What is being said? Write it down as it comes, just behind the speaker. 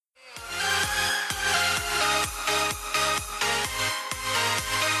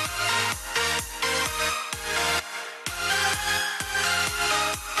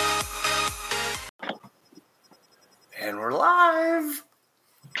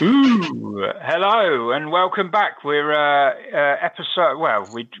Ooh, hello and welcome back. We're episode. Well,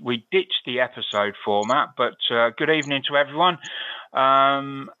 we ditched the episode format, but good evening to everyone.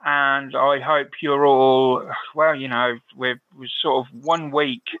 And I hope you're all well. You know, we're sort of 1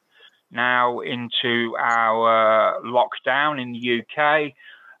 week now into our lockdown in the UK.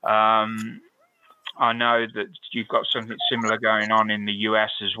 I know that you've got something similar going on in the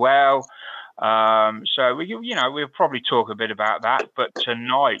US as well. So we'll probably talk a bit about that. But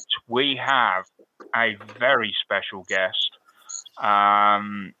tonight we have a very special guest,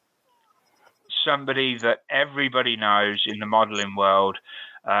 somebody that everybody knows in the modeling world.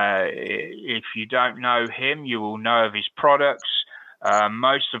 If you don't know him, you will know of his products.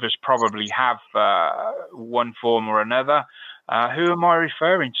 Most of us probably have one form or another. Who am I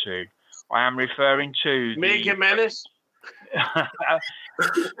referring to? I am referring to Mig Jimenez.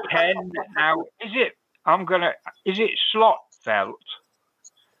 Ken. Now, is it Slotfelt?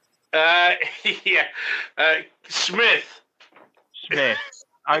 Yeah. Smith.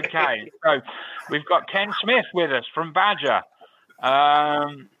 Okay, so we've got Ken Smith with us from Badger.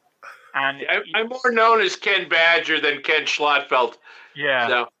 And I'm more known as Ken Badger than Ken Schlotfelt.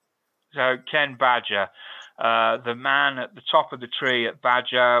 Yeah. So Ken Badger, the man at the top of the tree at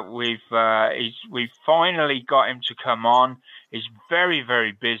Badger. We've finally got him to come on. He's very,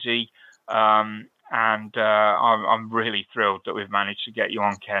 very busy, and I'm really thrilled that we've managed to get you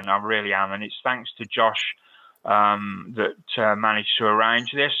on, Ken. I really am, and it's thanks to Josh that managed to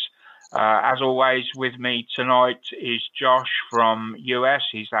arrange this. As always, with me tonight is Josh from US.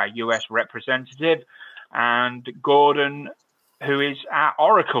 He's our US representative, and Gordon, who is at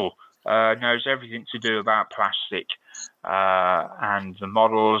Oracle, knows everything to do about plastic and the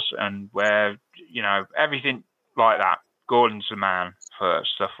models and where, everything like that. Gordon's the man for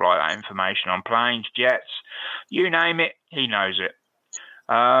stuff like that, information on planes, jets, you name it, he knows it.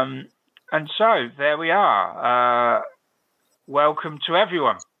 And so there we are. Welcome to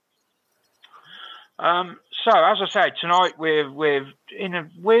everyone. So as I say, tonight we're in a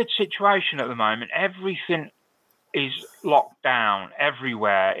weird situation at the moment. Everything is locked down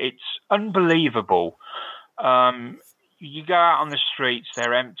everywhere. It's unbelievable. You go out on the streets,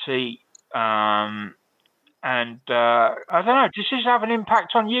 they're empty. And I don't know, does this have an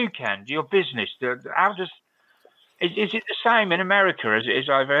impact on you, Ken, your business? Is it the same in America as it is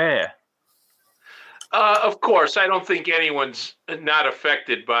over here? Of course, I don't think anyone's not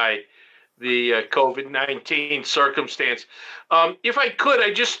affected by the COVID-19 circumstance. If I could,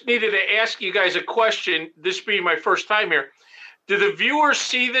 I just needed to ask you guys a question, this being my first time here. Do the viewers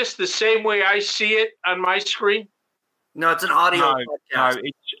see this the same way I see it on my screen? No, it's an audio podcast. No,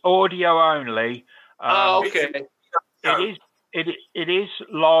 it's audio only. Okay. It is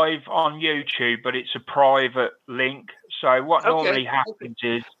live on YouTube, but it's a private link. So what normally happens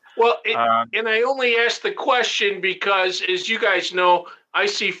is... Well, and I only asked the question because, as you guys know, I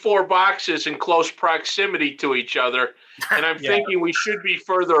see 4 boxes in close proximity to each other, and I'm thinking we should be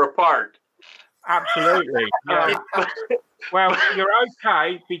further apart. Absolutely. Yeah. Well, you're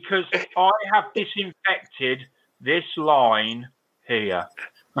okay because I have disinfected this line here.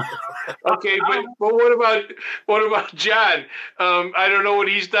 Okay, but what about John? I don't know what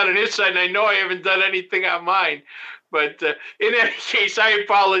he's done on his side, and I know I haven't done anything on mine. But in any case, I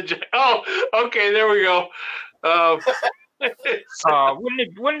apologize. Oh, okay, there we go.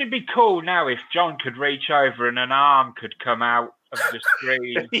 Wouldn't it be cool now if John could reach over and an arm could come out of the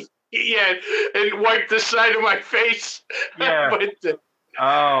screen? Yeah, and wipe the side of my face. Yeah. But,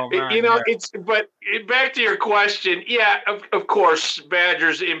 man, but back to your question. Yeah, of course,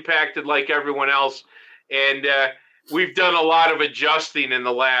 Badger's impacted like everyone else, and we've done a lot of adjusting in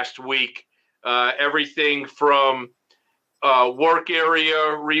the last week. Everything from work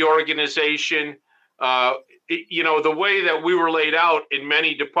area reorganization. The way that we were laid out in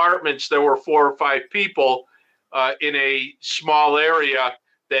many departments, there were 4 or 5 people in a small area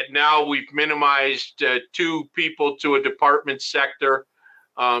that now we've minimized 2 people to a department sector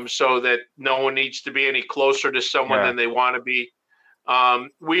so that no one needs to be any closer to someone than they want to be.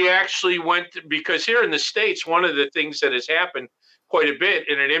 We actually because here in the States, one of the things that has happened quite a bit,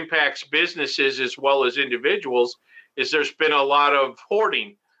 and it impacts businesses as well as individuals, is there's been a lot of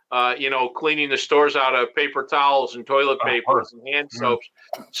hoarding, cleaning the stores out of paper towels and toilet papers and hand soaps.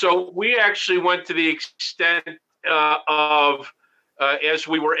 So we actually went to the extent of, as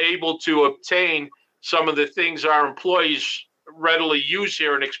we were able to obtain some of the things our employees readily use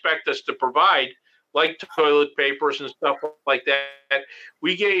here and expect us to provide, like toilet papers and stuff like that,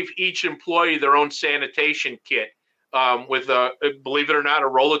 we gave each employee their own sanitation kit. With believe it or not, a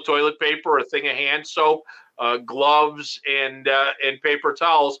roll of toilet paper, a thing of hand soap, gloves, and paper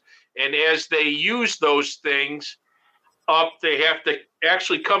towels. And as they use those things up, they have to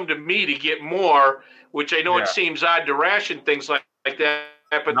actually come to me to get more, which I know it seems odd to ration things like that,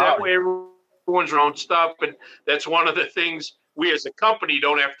 but that way everyone's their own stuff. And that's one of the things we as a company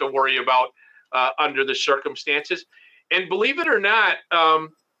don't have to worry about under the circumstances. And believe it or not,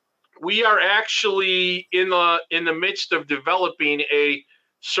 we are actually in the midst of developing a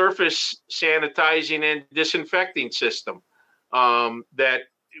surface sanitizing and disinfecting system that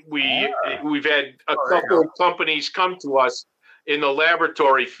we've had a couple of companies come to us in the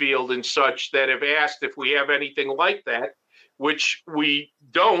laboratory field and such that have asked if we have anything like that, which we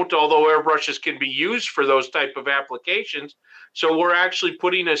don't, although airbrushes can be used for those type of applications. So we're actually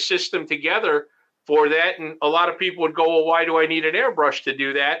putting a system together for that. And a lot of people would go, well, why do I need an airbrush to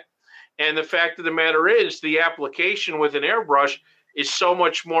do that? And the fact of the matter is the application with an airbrush is so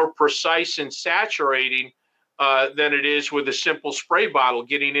much more precise and saturating than it is with a simple spray bottle,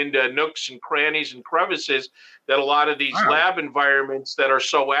 getting into nooks and crannies and crevices that a lot of these lab environments that are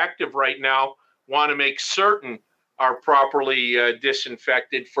so active right now want to make certain are properly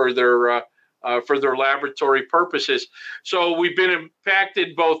disinfected for their laboratory purposes. So we've been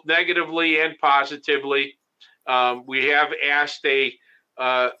impacted both negatively and positively. We have asked a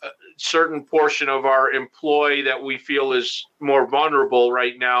certain portion of our employee that we feel is more vulnerable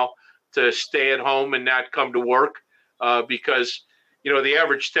right now to stay at home and not come to work because, the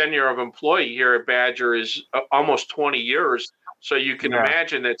average tenure of employee here at Badger is almost 20 years. So you can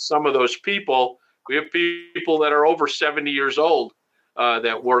imagine that some of those people, we have people that are over 70 years old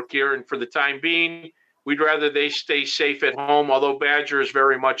that work here. And for the time being, we'd rather they stay safe at home, although Badger is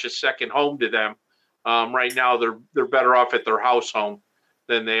very much a second home to them. Right now, they're better off at their house home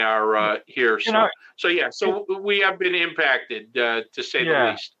than they are here. So we have been impacted, to say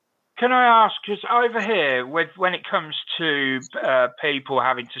the least. Can I ask, because over here, when it comes to people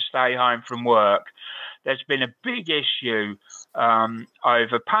having to stay home from work, there's been a big issue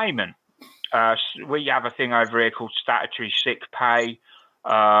over payment. We have a thing over here called statutory sick pay,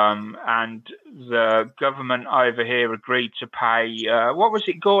 and the government over here agreed to pay, what was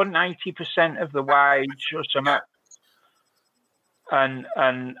it, Gordon, 80% of the wage or something? And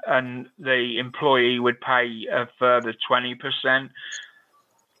the employee would pay a further 20%.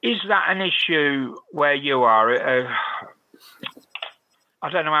 Is that an issue where you are? I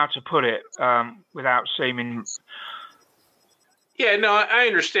don't know how to put it without seeming. Yeah, no, I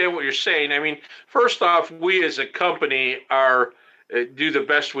understand what you're saying. I mean, first off, we as a company do the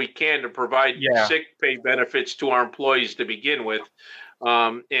best we can to provide sick pay benefits to our employees to begin with.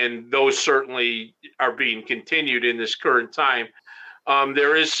 And those certainly are being continued in this current time.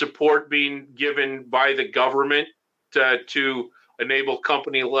 There is support being given by the government to enable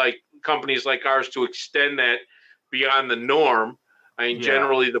companies like ours to extend that beyond the norm. I mean,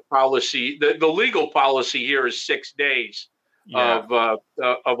 generally the policy, the legal policy here is 6 days of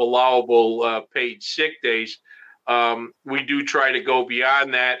allowable paid sick days. We do try to go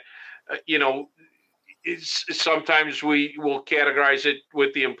beyond that. Sometimes we will categorize it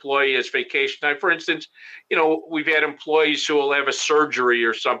with the employee as vacation time. For instance, we've had employees who will have a surgery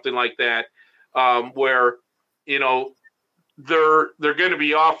or something like that, where, they're going to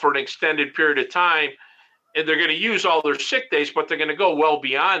be off for an extended period of time and they're going to use all their sick days, but they're going to go well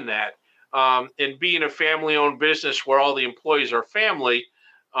beyond that. And being a family-owned business where all the employees are family,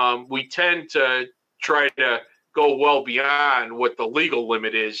 we tend to try to go well beyond what the legal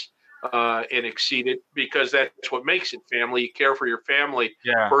limit is and exceed it, because that's what makes it family. You care for your family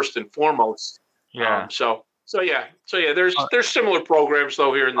first and foremost. So there's similar programs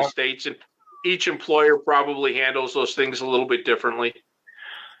though here in the States, and each employer probably handles those things a little bit differently.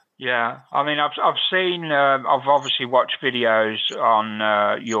 Yeah, I mean, I've seen, I've obviously watched videos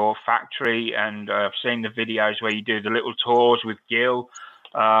on your factory, and I've seen the videos where you do the little tours with Gil,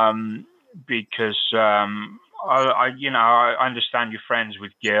 because I understand you're friends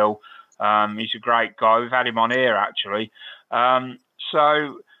with Gil. He's a great guy. We've had him on here actually.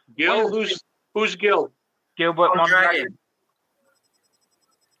 So Gil, who's Gil? Gilbert Mondragon.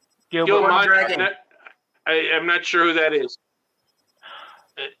 Gilbert Mondragon. I'm not sure who that is.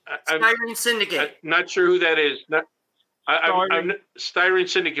 Styrene Syndicate. I'm not sure who that is. I'm Styrene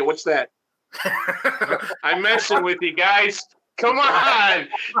Syndicate. What's that? I'm messing with you guys. Come on. I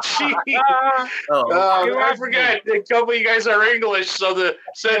forgot. A couple of you guys are English, so the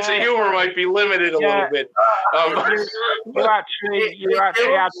sense of humor might be limited a little bit. You actually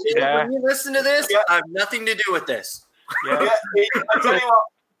when you listen to this, I have nothing to do with this. I'll tell you what,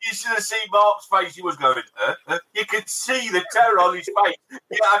 You should have seen Mark's face. He was going, You could see the terror on his face.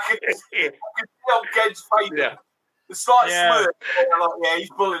 Yeah, I could see on Ken's face. Yeah. The slight smirk. Like, he's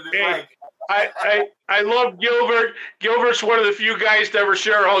pulling his leg. I love Gilbert. Gilbert's one of the few guys to ever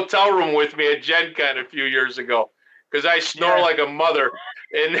share a hotel room with me at Gen Con a few years ago because I snore like a mother.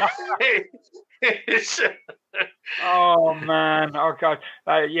 And oh man, oh god,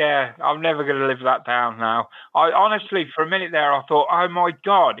 I'm never going to live that down now. I honestly, for a minute there, I thought, oh my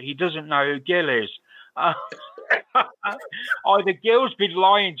god, he doesn't know who Gil is. Either Gil's been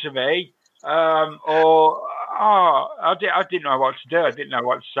lying to me, or I didn't know what to do. I didn't know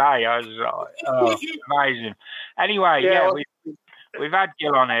what to say. I was like, amazing. Anyway, we've had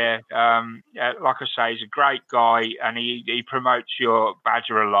Gil on here. Like I say, he's a great guy, and he promotes your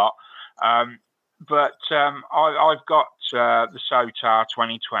Badger a lot. But I've got the SOTAR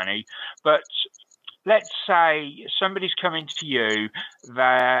 2020. But let's say somebody's coming to you.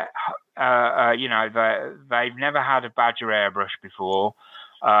 They've never had a Badger airbrush before.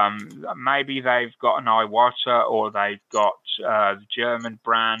 Maybe they've got an Iwata, or they've got the German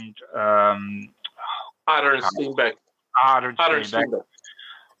brand. Harder and Steenbeck.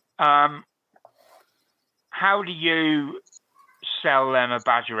 How do you sell them a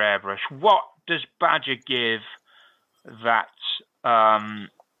Badger airbrush? What does Badger give that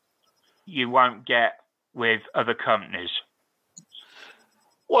you won't get with other companies?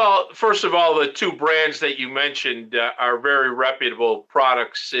 Well, first of all, the two brands that you mentioned are very reputable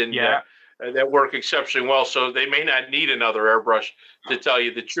products and that work exceptionally well. So they may not need another airbrush, to tell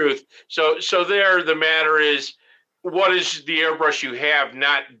you the truth. So there, the matter is, what does the airbrush you have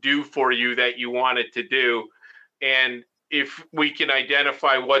not do for you that you want it to do? And if we can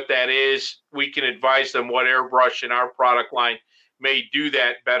identify what that is, we can advise them what airbrush in our product line may do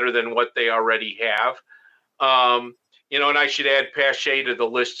that better than what they already have. And I should add Pache to the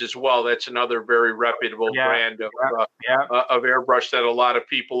list as well. That's another very reputable brand of airbrush that a lot of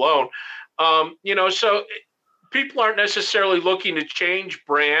people own. So people aren't necessarily looking to change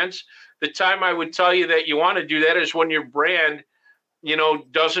brands. The time I would tell you that you want to do that is when your brand,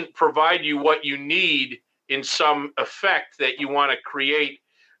 doesn't provide you what you need in some effect that you want to create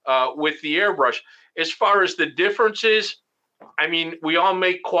with the airbrush. As far as the differences, I mean, we all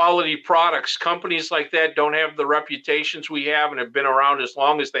make quality products. Companies like that don't have the reputations we have and have been around as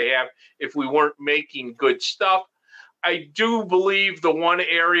long as they have if we weren't making good stuff. I do believe the one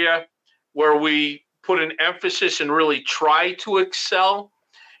area where we put an emphasis and really try to excel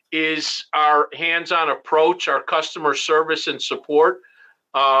is our hands-on approach, our customer service and support.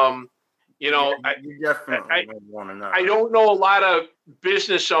 I don't know a lot of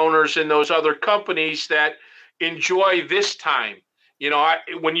business owners in those other companies that enjoy this time.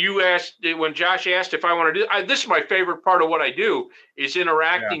 When Josh asked if I want to do this, is my favorite part of what I do is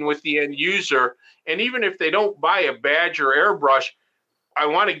interacting with the end user. And even if they don't buy a Badger airbrush, I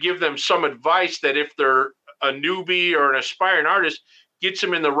want to give them some advice that if they're a newbie or an aspiring artist, gets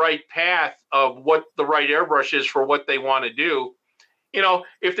them in the right path of what the right airbrush is for what they want to do.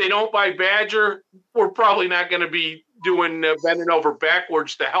 If they don't buy Badger, we're probably not going to be doing bending over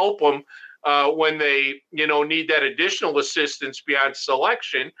backwards to help them when they, need that additional assistance beyond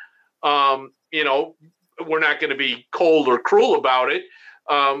selection. We're not going to be cold or cruel about it.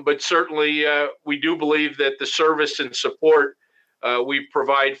 But certainly we do believe that the service and support we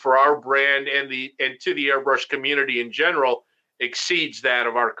provide for our brand and to the airbrush community in general exceeds that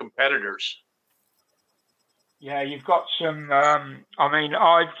of our competitors. Yeah, you've got some.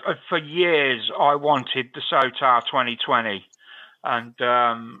 For years I wanted the SOTAR 2020, and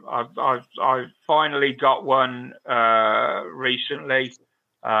I finally got one recently.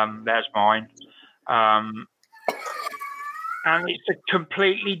 There's mine, and it's a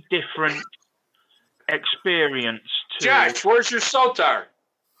completely different experience. Josh, where's your SOTAR?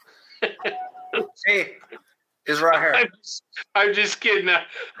 Hey, it's right here. I'm just kidding.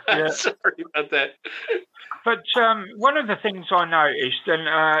 I'm sorry about that. But one of the things I noticed,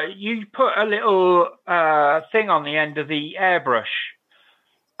 and you put a little thing on the end of the airbrush.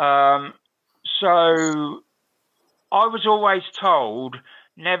 So I was always told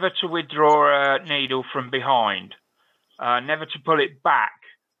never to withdraw a needle from behind, never to pull it back,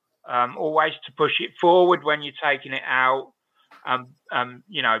 always to push it forward when you're taking it out,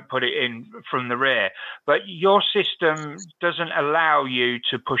 put it in from the rear. But your system doesn't allow you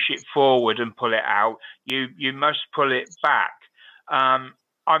to push it forward and pull it out. You must pull it back. I'm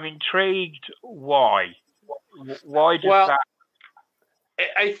intrigued. Why? Why does that?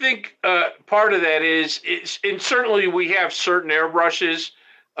 I think part of that is, and certainly we have certain airbrushes,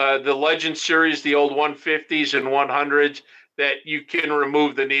 the Legend series, the old 150s and 100s, that you can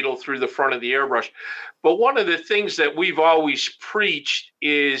remove the needle through the front of the airbrush. But one of the things that we've always preached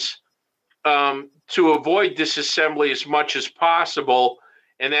is to avoid disassembly as much as possible.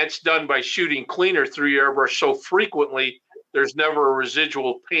 And that's done by shooting cleaner through your airbrush so frequently there's never a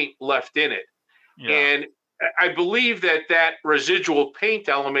residual paint left in it. Yeah. And I believe that residual paint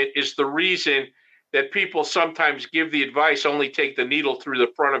element is the reason that people sometimes give the advice, only take the needle through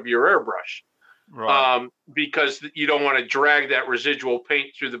the front of your airbrush. Right. Because you don't want to drag that residual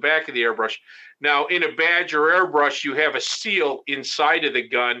paint through the back of the airbrush. Now, in a Badger airbrush, you have a seal inside of the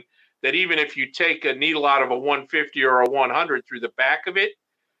gun that even if you take a needle out of a 150 or a 100 through the back of it,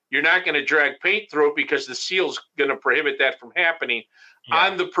 you're not going to drag paint through it because the seal's going to prohibit that from happening,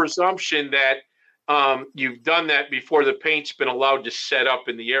 on the presumption that you've done that before the paint's been allowed to set up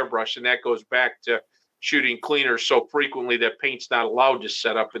in the airbrush. And that goes back to shooting cleaner so frequently that paint's not allowed to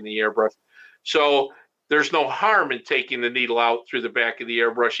set up in the airbrush. So there's no harm in taking the needle out through the back of the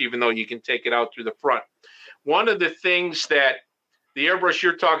airbrush, even though you can take it out through the front. One of the things that the airbrush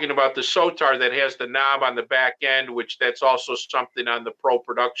you're talking about, the Sotar that has the knob on the back end, which that's also something on the Pro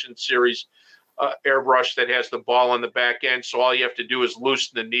Production Series airbrush that has the ball on the back end. So all you have to do is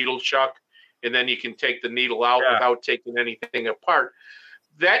loosen the needle chuck, and then you can take the needle out without taking anything apart.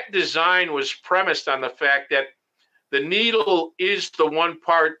 That design was premised on the fact that the needle is the one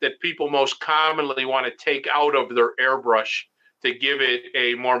part that people most commonly want to take out of their airbrush to give it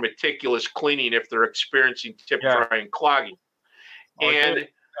a more meticulous cleaning if they're experiencing tip dry and clogging. And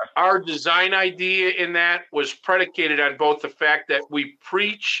our design idea in that was predicated on both the fact that we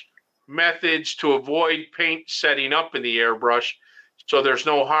preach methods to avoid paint setting up in the airbrush, so there's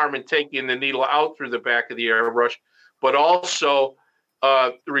no harm in taking the needle out through the back of the airbrush, but also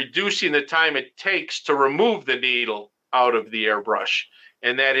reducing the time it takes to remove the needle out of the airbrush.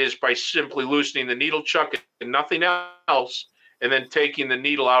 And that is by simply loosening the needle chuck and nothing else, and then taking the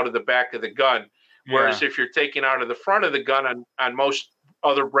needle out of the back of the gun. Whereas if you're taking out of the front of the gun on most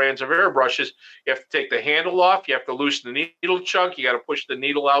other brands of airbrushes, you have to take the handle off, you have to loosen the needle chuck, you got to push the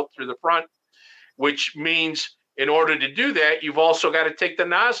needle out through the front, which means in order to do that, you've also got to take the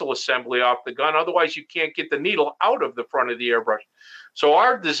nozzle assembly off the gun. Otherwise, you can't get the needle out of the front of the airbrush. So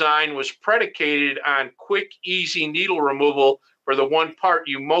our design was predicated on quick, easy needle removal for the one part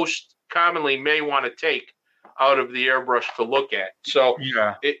you most commonly may want to take out of the airbrush to look at. So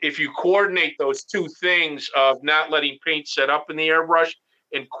if you coordinate those two things of not letting paint set up in the airbrush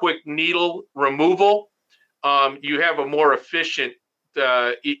and quick needle removal, you have a more efficient,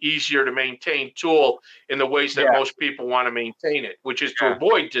 easier to maintain tool in the ways that most people want to maintain it, which is to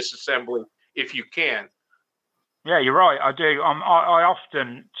avoid disassembly if you can. Yeah, you're right. I do. I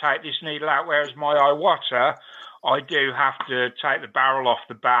often take this needle out, whereas my Iwata, I do have to take the barrel off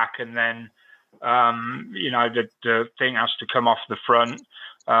the back, and then the thing has to come off the front.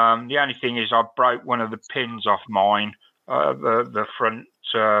 The only thing is I broke one of the pins off mine, the front.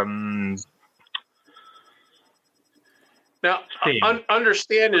 Now,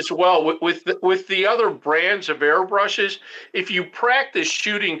 understand as well, with the other brands of airbrushes, if you practice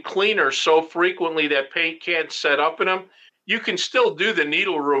shooting cleaner so frequently that paint can't set up in them, you can still do the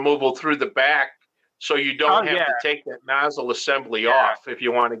needle removal through the back, so you don't have to take that nozzle assembly off if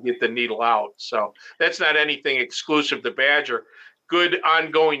you want to get the needle out. So that's not anything exclusive to Badger. Good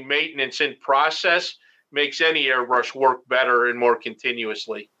ongoing maintenance in process makes any airbrush work better and more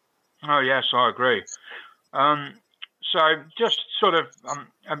continuously. Oh, yes, I agree. So just sort of,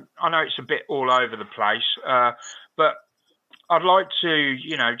 I know it's a bit all over the place, but I'd like to,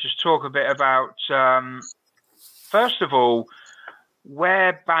 just talk a bit about, first of all,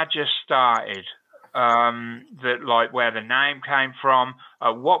 where Badger started, where the name came from.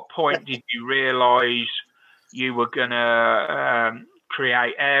 At what point did you realise you were going to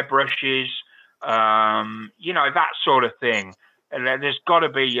create airbrushes? That sort of thing. And there's got to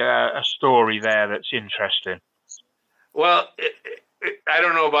be a story there that's interesting. Well, I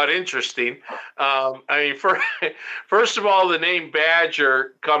don't know about interesting. First of all, the name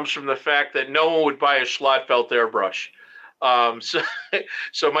Badger comes from the fact that no one would buy a Schlotfeld airbrush.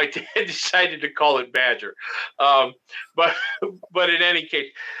 So my dad decided to call it Badger. But in any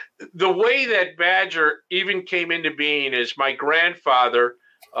case, the way that Badger even came into being is my grandfather,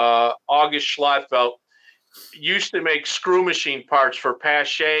 August Schlotfeld, used to make screw machine parts for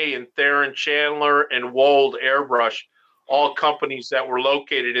Pache and Theron Chandler and Wold Airbrush, all companies that were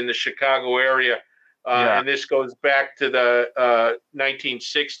located in the Chicago area. And this goes back to the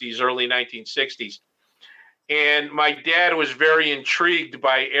 1960s, early 1960s. And my dad was very intrigued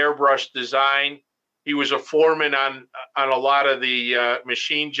by airbrush design. He was a foreman on a lot of the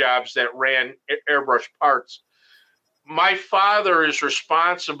machine jobs that ran airbrush parts. my father is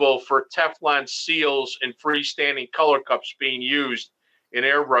responsible for Teflon seals and freestanding color cups being used in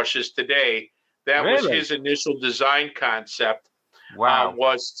airbrushes today. That was Really? his initial design concept. Wow.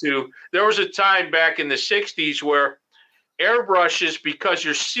 There was a time back in the 60s where airbrushes, because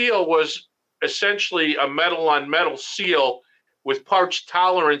your seal was essentially a metal on metal seal with parts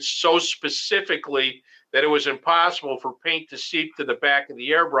tolerance so specifically that it was impossible for paint to seep to the back of the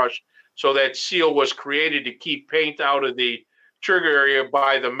airbrush. So that seal was created to keep paint out of the trigger area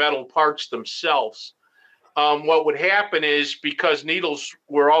by the metal parts themselves. What would happen is, because needles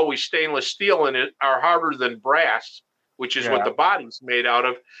were always stainless steel and are harder than brass, which is what the body's made out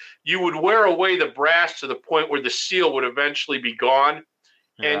of, you would wear away the brass to the point where the seal would eventually be gone,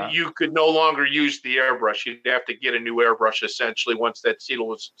 and you could no longer use the airbrush. You'd have to get a new airbrush, essentially, once that seal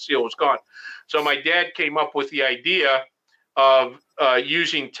was gone. So my dad came up with the idea of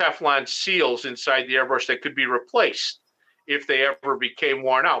using Teflon seals inside the airbrush that could be replaced if they ever became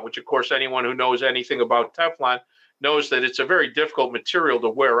worn out, which, of course, anyone who knows anything about Teflon knows that it's a very difficult material to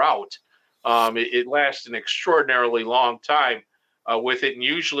wear out. It lasts an extraordinarily long time with it. And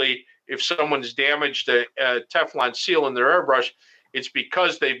usually, if someone's damaged a Teflon seal in their airbrush, it's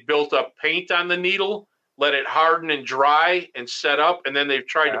because they've built up paint on the needle, let it harden and dry and set up, and then they've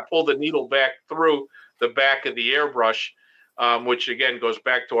tried to pull the needle back through the back of the airbrush, which, again, goes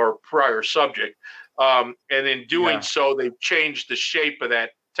back to our prior subject. And in doing so, they've changed the shape of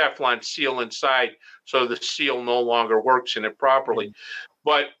that Teflon seal inside, so the seal no longer works in it properly.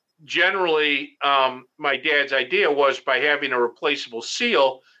 But generally, my dad's idea was, by having a replaceable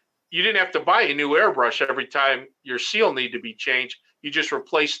seal, you didn't have to buy a new airbrush every time your seal needed to be changed. You just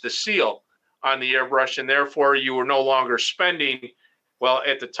replaced the seal on the airbrush, and therefore you were no longer spending, well,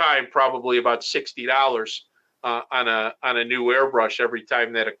 at the time, probably about $60 on a new airbrush every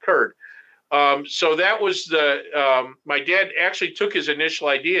time that occurred. So that was my dad actually took his initial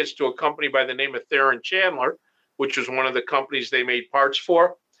ideas to a company by the name of Theron Chandler, which was one of the companies they made parts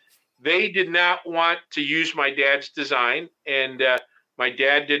for. They did not want to use my dad's design, and my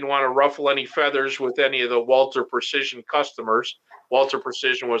dad didn't want to ruffle any feathers with any of the Walter Precision customers. Walter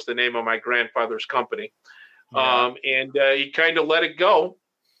Precision was the name of my grandfather's company. And he kind of let it go.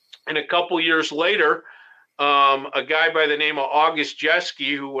 And a couple years later, a guy by the name of August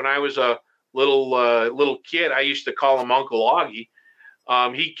Jeske, who, when I was a little kid, I used to call him Uncle Augie.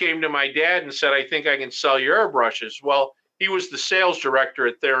 He came to my dad and said, "I think I can sell your airbrushes." Well, he was the sales director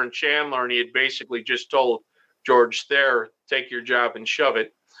at Theron Chandler, and he had basically just told George Thayer, "Take your job and shove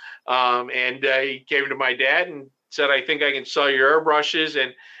it." And he came to my dad and said, "I think I can sell your airbrushes."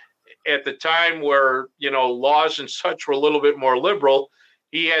 And at the time where, laws and such were a little bit more liberal,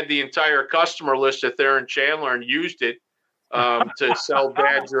 he had the entire customer list at Theron Chandler and used it to sell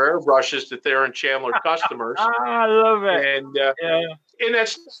Badger airbrushes to Theron Chandler customers. I love it. And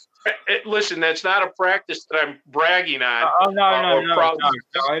that's, listen, that's not a practice that I'm bragging on. No.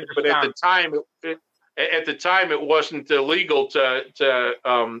 But at the time, it wasn't illegal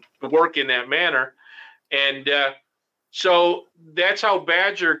to work in that manner. And so that's how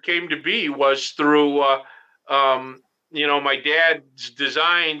Badger came to be, was through, my dad's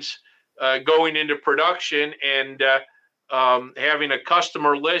designs going into production and having a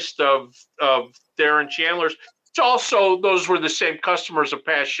customer list of Theron Chandlers. It's also, those were the same customers of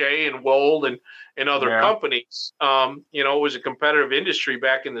Pache and Wold and other companies. It was a competitive industry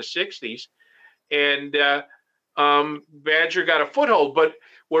back in the 60s. And Badger got a foothold. But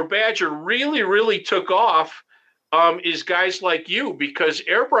where Badger really, really took off is guys like you, because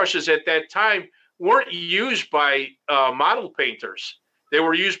airbrushes at that time weren't used by model painters. They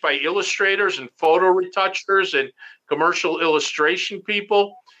were used by illustrators and photo retouchers and commercial illustration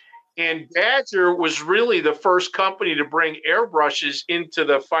people. And Badger was really the first company to bring airbrushes into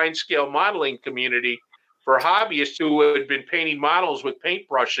the fine scale modeling community for hobbyists who had been painting models with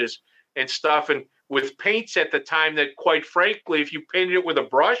paintbrushes and stuff. And with paints at the time that, quite frankly, if you painted it with a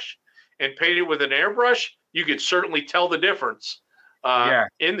brush and painted it with an airbrush, you could certainly tell the difference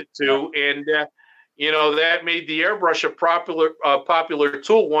in the two. And, that made the airbrush a popular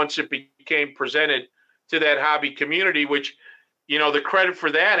tool once it became presented to that hobby community, which, the credit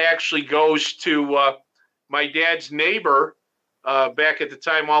for that actually goes to my dad's neighbor back at the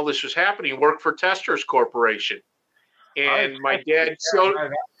time all this was happening, worked for Testors Corporation. And my dad showed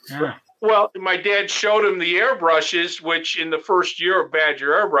him the airbrushes, which in the first year of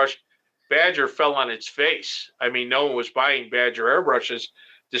Badger airbrush, Badger fell on its face. I mean, no one was buying Badger airbrushes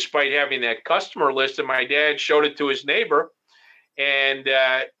despite having that customer list. And my dad showed it to his neighbor, and,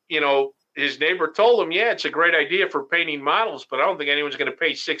 his neighbor told him, "Yeah, it's a great idea for painting models, but I don't think anyone's going to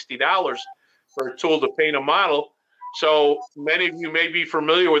pay $60 for a tool to paint a model." So many of you may be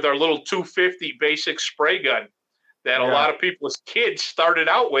familiar with our little 250 basic spray gun that a lot of people as kids started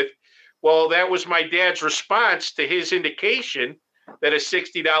out with. Well, that was my dad's response to his indication that a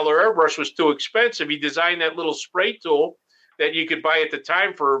 $60 airbrush was too expensive. He designed that little spray tool that you could buy at the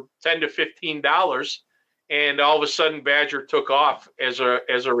time for $10 to $15. And all of a sudden Badger took off as a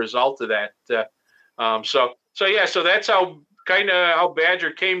result of that. So that's how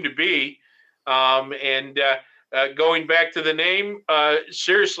Badger came to be. Going back to the name,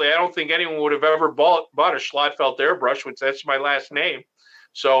 seriously, I don't think anyone would have ever bought a Schlotfeld airbrush, which that's my last name.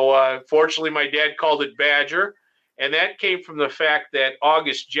 So fortunately, my dad called it Badger. And that came from the fact that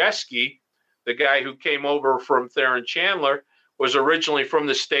August Jeske, the guy who came over from Theron Chandler, was originally from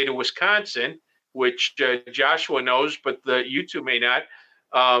the state of Wisconsin, which Joshua knows, but you two may not.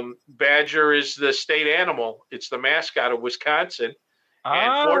 Badger is the state animal. It's the mascot of Wisconsin.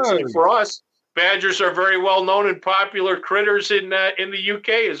 And fortunately for us, badgers are very well known and popular critters in the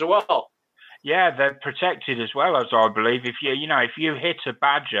UK as well. Yeah, they're protected as well, as I believe. If you hit a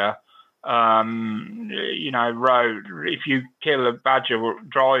badger, road, if you kill a badger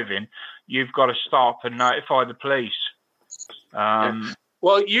driving, you've got to stop and notify the police.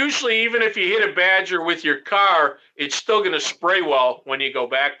 Well, usually, even if you hit a badger with your car, it's still going to spray well when you go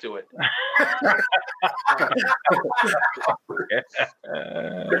back to it.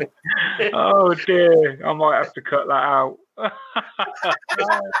 Oh, dear. I might have to cut that out.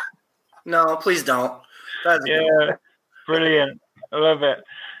 No, please don't. Brilliant. I love it.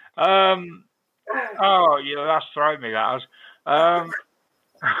 That's thrown me, that was.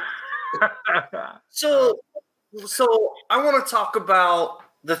 So I want to talk about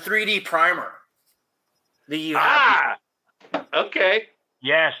the 3D primer that you have. Okay.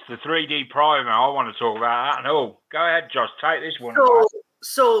 Yes, the 3D primer. I want to talk about that. No, go ahead, Josh. Take this one.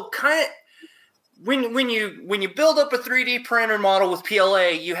 So kind of when you build up a 3D printer model with PLA,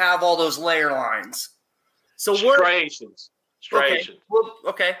 you have all those layer lines. So striations. Okay.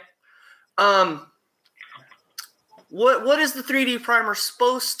 What is the 3D primer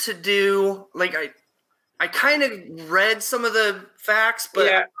supposed to do? Like I kind of read some of the facts,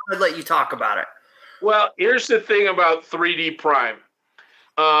 but I'd let you talk about it. Well, here's the thing about 3D Prime.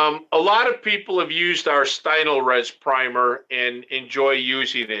 A lot of people have used our Stynylrez primer and enjoy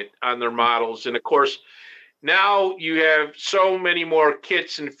using it on their models. And, of course, now you have so many more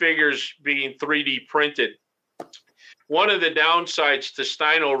kits and figures being 3D printed. One of the downsides to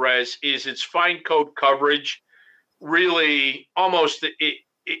Stynylrez is its fine coat coverage. Really, almost it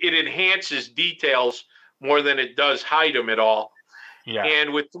enhances details more than it does hide them at all. Yeah.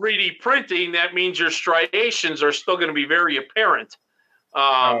 And with 3D printing, that means your striations are still going to be very apparent,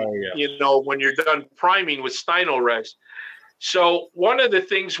 when you're done priming with Stynylrez. So one of the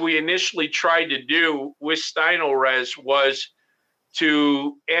things we initially tried to do with Stynylrez was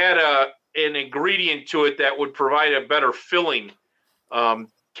to add an ingredient to it that would provide a better filling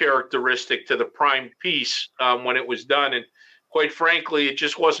characteristic to the primed piece when it was done. And quite frankly, it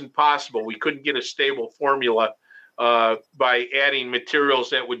just wasn't possible. We couldn't get a stable formula by adding materials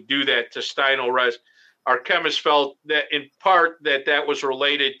that would do that to Stynylrez. Our chemist felt that in part that was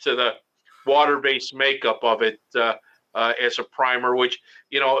related to the water-based makeup of it as a primer, which,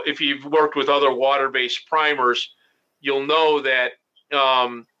 if you've worked with other water-based primers, you'll know that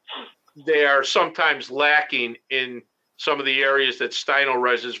they are sometimes lacking in some of the areas that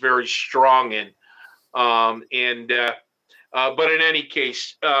Stynylrez is very strong in. But in any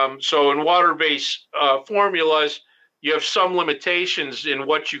case, so in water-based formulas, you have some limitations in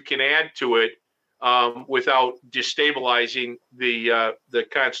what you can add to it without destabilizing the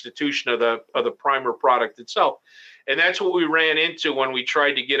constitution of the primer product itself. And that's what we ran into when we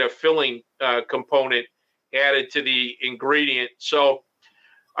tried to get a filling component added to the ingredient. So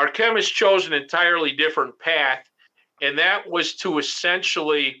our chemist chose an entirely different path, and that was to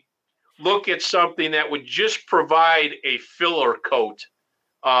essentially look at something that would just provide a filler coat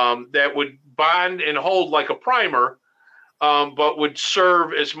that would bond and hold like a primer, but would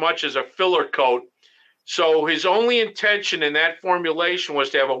serve as much as a filler coat. So his only intention in that formulation was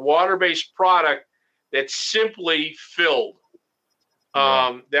to have a water-based product that simply filled.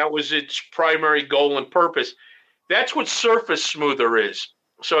 That was its primary goal and purpose. That's what Surface Smoother is.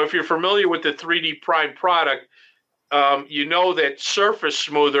 So if you're familiar with the 3D Prime product, you know that Surface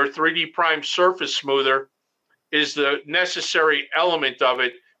Smoother, 3D Prime Surface Smoother, is the necessary element of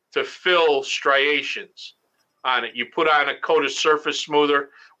it to fill striations on it. You put on a coat of Surface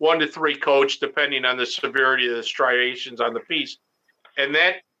Smoother, 1 to 3 coats, depending on the severity of the striations on the piece. And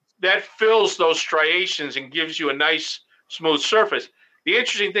that fills those striations and gives you a nice, smooth surface. The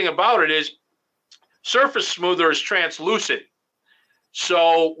interesting thing about it is Surface Smoother is translucent.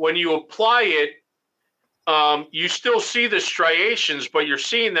 So when you apply it, you still see the striations, but you're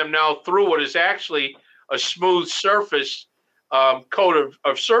seeing them now through what is actually a smooth surface coat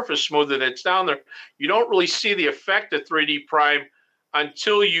of Surface Smoother that's down there. You don't really see the effect of 3D Prime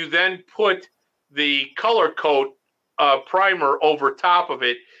until you then put the color coat primer over top of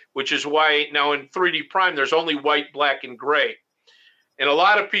it, which is why now in 3D Prime there's only white, black, and gray. And a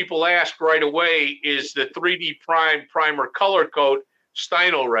lot of people ask right away, is the 3D Prime primer color coat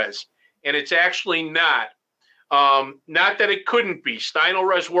Stynylrez? And it's actually not. Not that it couldn't be.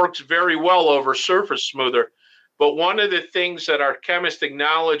 Stynylrez works very well over Surface Smoother. But one of the things that our chemist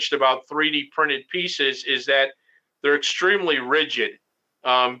acknowledged about 3D printed pieces is that they're extremely rigid.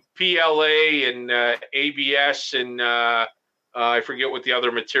 PLA and ABS and I forget what the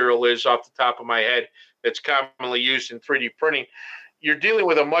other material is off the top of my head that's commonly used in 3D printing. You're dealing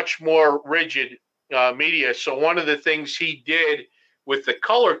with a much more rigid media. So one of the things he did with the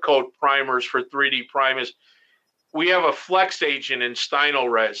color coat primers for 3D Prime is we have a flex agent in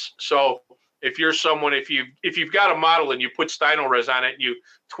Stynylrez. So if you're someone, if you've got a model and you put Stynylrez on it and you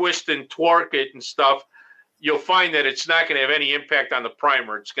twist and torque it and stuff, you'll find that it's not going to have any impact on the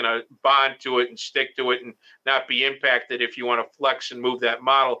primer. It's going to bond to it and stick to it and not be impacted if you want to flex and move that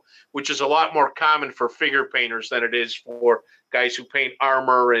model, which is a lot more common for figure painters than it is for guys who paint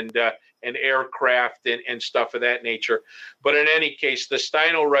armor and aircraft and stuff of that nature. But in any case, the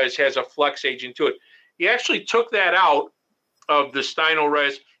Stynylrez has a flex agent to it. He actually took that out of the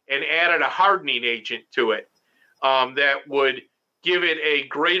Stynylrez and added a hardening agent to it that would give it a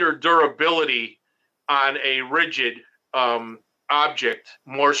greater durability on a rigid object,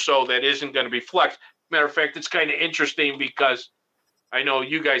 more so that isn't going to be flexed. Matter of fact, it's kind of interesting because I know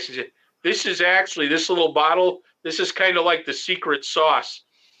you guys said this is actually, this little bottle, this is kind of like the secret sauce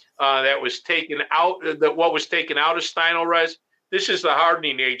that was taken out, what was taken out of Stynylrez. This is the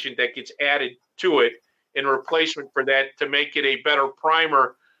hardening agent that gets added to it in replacement for that to make it a better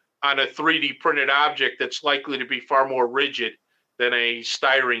primer on a 3D printed object that's likely to be far more rigid than a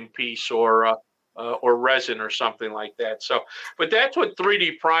styrene piece or resin or something like that. So, but that's what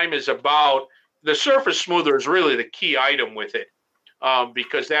 3D Prime is about. The Surface Smoother is really the key item with it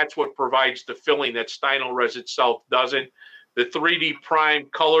because that's what provides the filling that Stynylrez itself doesn't. The 3D Prime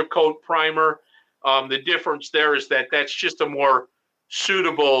color coat primer, the difference there is that that's just a more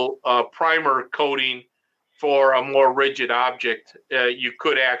suitable primer coating for a more rigid object. You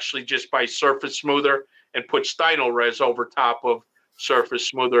could actually just buy Surface Smoother and put Stynylrez over top of Surface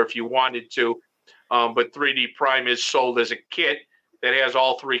Smoother if you wanted to. But 3D Prime is sold as a kit that has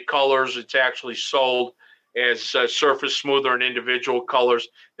all three colors. It's actually sold as Surface Smoother in individual colors.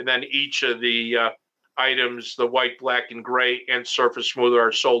 And then each of the items, the white, black, and gray, and Surface Smoother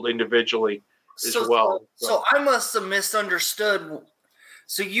are sold individually as well. So I must have misunderstood.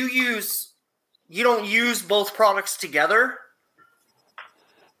 So you don't use both products together?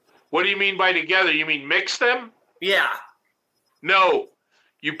 What do you mean by together? You mean mix them? Yeah. No.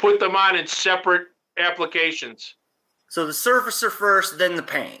 You put them on in separate applications. So the surfacer first, then the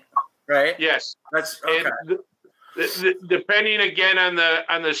paint, right? Yes. That's okay. And depending again on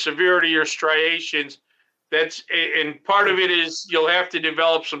the severity or striations, and part of it is you'll have to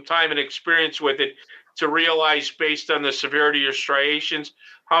develop some time and experience with it to realize based on the severity or striations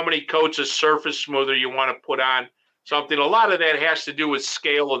how many coats of Surface Smoother you want to put on something. A lot of that has to do with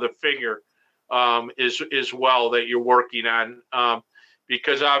scale of the figure as well that you're working on.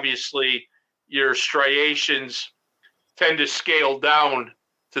 Because obviously your striations tend to scale down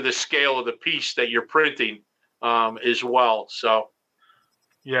to the scale of the piece that you're printing as well. So,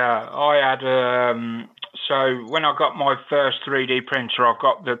 yeah, I had so when I got my first 3D printer, I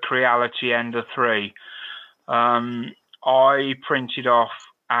got the Creality Ender 3. I printed off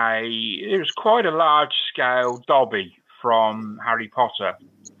it was quite a large scale Dobby from Harry Potter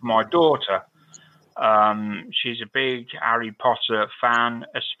for my daughter. She's a big Harry Potter fan,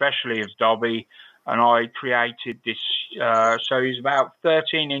 especially of Dobby, and I created this. So he's about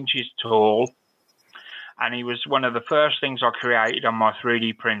 13 inches tall, and he was one of the first things I created on my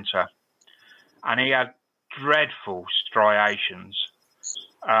 3D printer. And he had dreadful striations.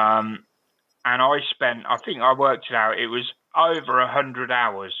 And I think I worked it out, it was over 100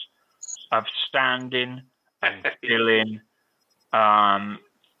 hours of standing and filling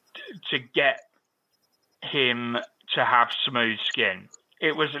to get him to have smooth skin.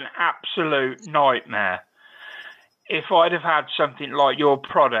 It was an absolute nightmare. If I'd have had something like your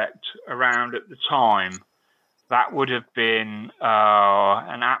product around at the time, that would have been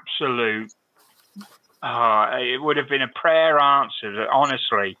an absolute It would have been a prayer answered.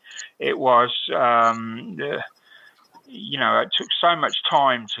 Honestly, it was. It took so much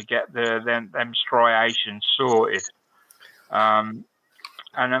time to get them striations sorted, and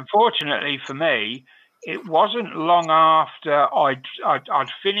unfortunately for me, it wasn't long after I'd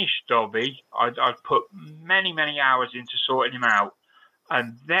finished Dobby. I'd put many hours into sorting him out,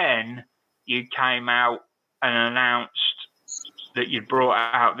 and then you came out and announced that you'd brought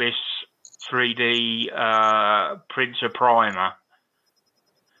out this 3D printer primer.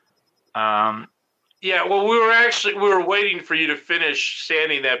 Yeah, well, we were waiting for you to finish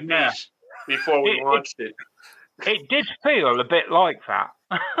sanding that piece before we launched it. It did feel a bit like that.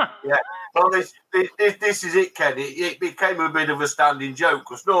 Yeah. Well, this is it, Ken. It became a bit of a standing joke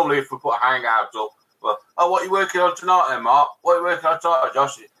because normally if we put Hangout up, well, what are you working on tonight, then, Mark? What are you working on tonight,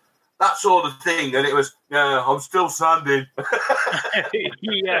 Josh? That sort of thing, and it was, I'm still sanding.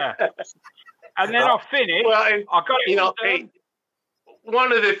 Yeah. And then I finished. Well, and, I got it.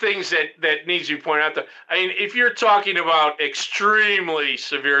 One of the things that needs to be pointed out, I mean, if you're talking about extremely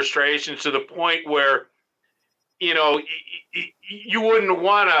severe striations to the point where, you wouldn't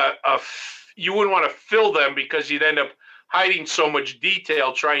want to fill them because you'd end up hiding so much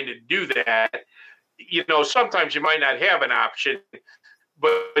detail trying to do that. Sometimes you might not have an option,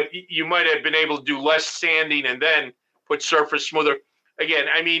 but you might have been able to do less sanding and then put surface smoother. Again,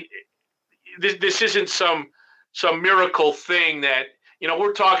 I mean, this isn't some miracle thing that,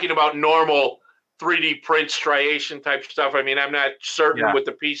 we're talking about normal 3D print striation type stuff. I mean, I'm not certain with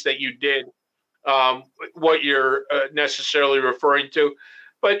the piece that you did what you're necessarily referring to,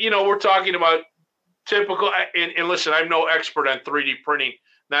 but we're talking about typical. And listen, I'm no expert on 3D printing,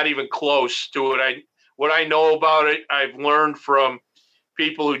 not even close to it. What I know about it, I've learned from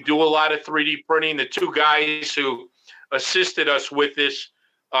people who do a lot of 3D printing. The two guys who assisted us with this,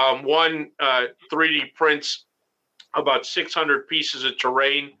 one 3D prints about 600 pieces of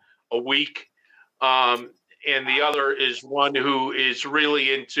terrain a week, and the other is one who is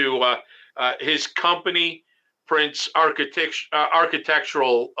really into his company prints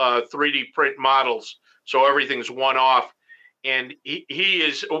architectural 3D print models, so everything's one off. And he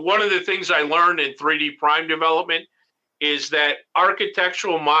is one of the things I learned in 3D prime development is that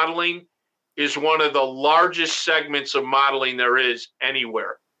architectural modeling is one of the largest segments of modeling there is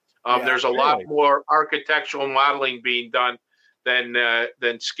anywhere. There's a lot more architectural modeling being done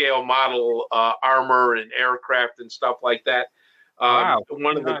than scale model armor and aircraft and stuff like that.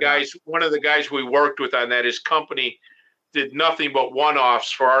 One of the guys we worked with on that, his company did nothing but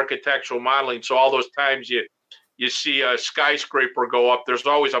one-offs for architectural modeling. So all those times you see a skyscraper go up, there's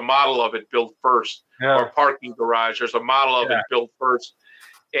always a model of it built first, or a parking garage. There's a model of it built first.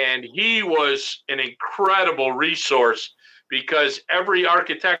 And he was an incredible resource because every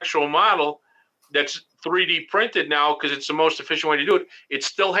architectural model that's 3D printed now, because it's the most efficient way to do it, it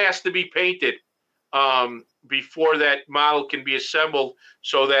still has to be painted before that model can be assembled,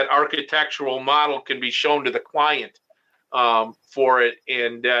 so that architectural model can be shown to the client for it.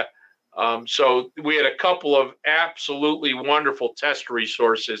 And so we had a couple of absolutely wonderful test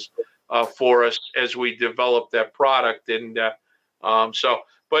resources for us as we developed that product. And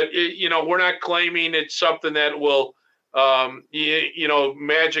but we're not claiming it's something that will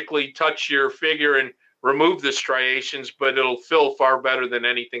magically touch your figure and remove the striations, but it'll fill far better than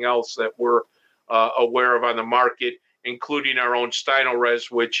anything else that we're aware of on the market, including our own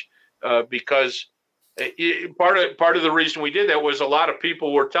StinoRes, which because part of the reason we did that was a lot of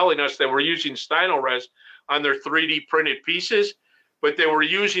people were telling us they were using StinoRes on their 3D printed pieces, but they were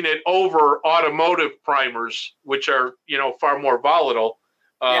using it over automotive primers, which are far more volatile.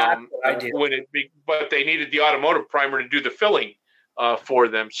 But they needed the automotive primer to do the filling for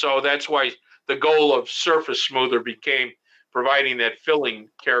them. So that's why the goal of Surface Smoother became providing that filling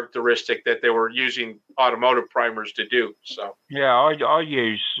characteristic that they were using automotive primers to do. So I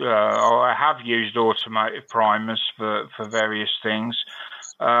have used automotive primers for various things.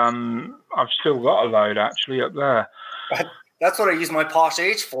 I've still got a load actually up there. That's what I use my Posh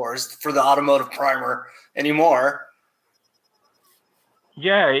H for, is for the automotive primer anymore.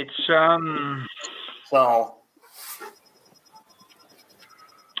 Yeah, it's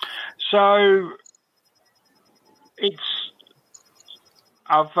so it's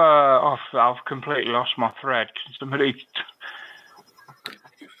I've completely lost my thread. Can somebody?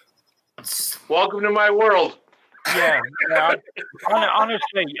 Welcome to my world. Yeah.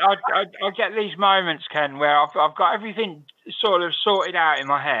 Honestly, I get these moments, Ken, where I've got everything sort of sorted out in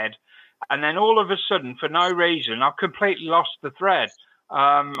my head, and then all of a sudden, for no reason, I've completely lost the thread.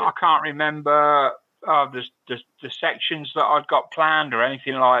 I can't remember the sections that I'd got planned or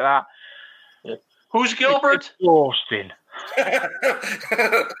anything like that. Who's Gilbert? Austin.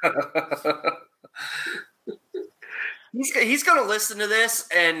 He's gonna listen to this,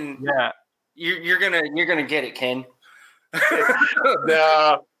 and Yeah. you're gonna get it, Ken.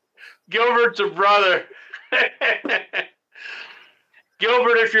 No, Gilbert's a brother.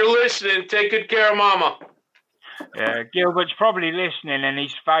 Gilbert, if you're listening, take good care of Mama. Yeah, Gilbert's probably listening, and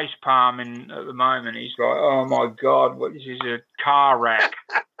he's face palming at the moment. He's like, "Oh my God, what this is a car wreck."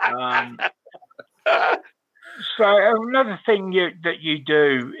 So another thing that you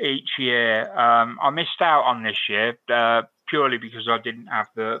do each year, I missed out on this year purely because I didn't have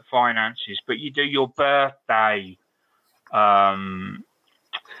the finances. But you do your birthday. I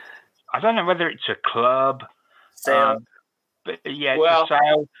don't know whether it's a club, but yeah, it's a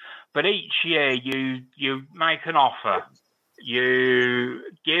sale. But each year you make an offer, you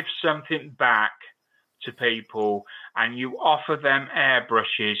give something back to people, and you offer them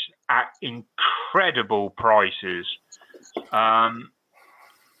airbrushes at incredible prices. They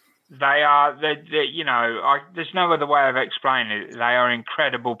are, there's no other way of explaining it. They are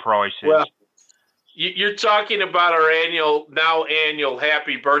incredible prices. Well, you're talking about our annual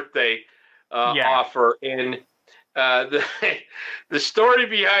happy birthday offer, and the story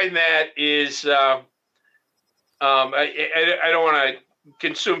behind that is I don't want to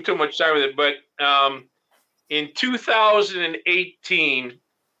consume too much time with it, but in 2018,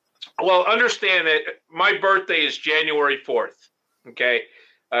 well, understand that my birthday is January 4th, okay,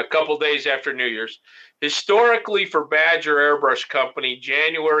 a couple days after New Year's. Historically, for Badger Airbrush Company,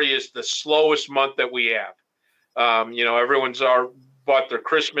 January is the slowest month that we have. Everyone's bought their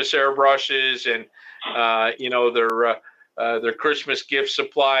Christmas airbrushes and their Christmas gift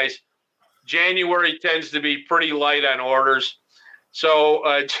supplies. January tends to be pretty light on orders.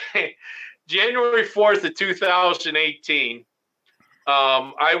 So January 4th of 2018,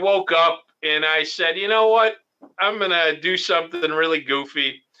 I woke up and I said, you know what? I'm going to do something really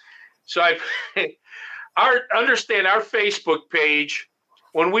goofy. So our Facebook page,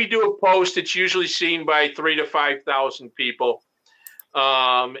 when we do a post, it's usually seen by 3,000 to 5,000 people.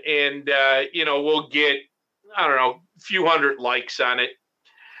 We'll get, I don't know, a few hundred likes on it.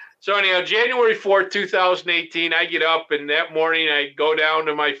 So anyhow, January 4th, 2018, I get up, and that morning I go down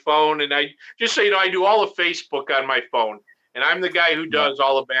to my phone, and I do all of Facebook on my phone. And I'm the guy who does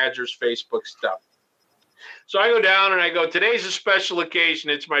all of Badger's Facebook stuff. So I go down and I go, today's a special occasion.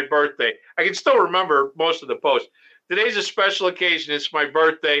 It's my birthday. I can still remember most of the posts. Today's a special occasion. It's my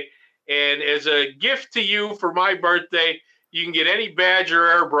birthday. And as a gift to you for my birthday, you can get any Badger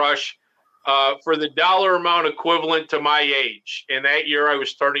airbrush for the dollar amount equivalent to my age. And that year I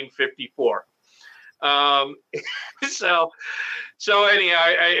was turning 54. So anyhow,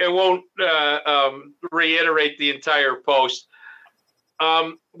 I won't reiterate the entire post.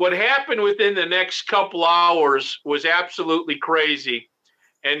 What happened within the next couple hours was absolutely crazy.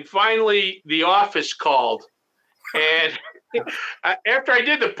 And finally, the office called. And after I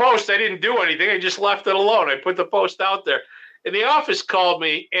did the post, I didn't do anything. I just left it alone. I put the post out there. And the office called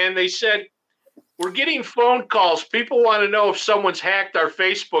me, and they said, we're getting phone calls. People want to know if someone's hacked our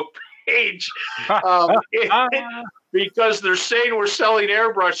Facebook page because they're saying we're selling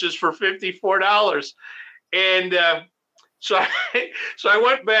airbrushes for $54. And so I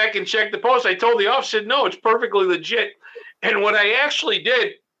went back and checked the post. I told the office, said, no, it's perfectly legit. And what I actually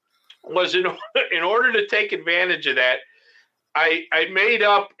did was in order to take advantage of that, I made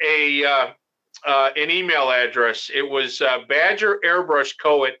up an email address. It was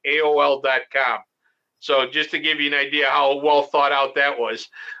badgerairbrushco@aol.com. So just to give you an idea how well thought out that was,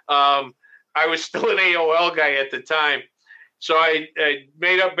 I was still an AOL guy at the time. So I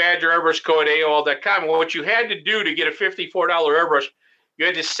made up badgerairbrushco@aol.com. And what you had to do to get a $54 airbrush, you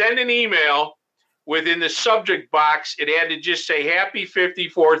had to send an email within the subject box. It had to just say happy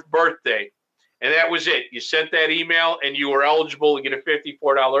 54th birthday. And that was it. You sent that email and you were eligible to get a $54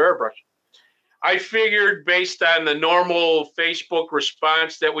 airbrush. I figured based on the normal Facebook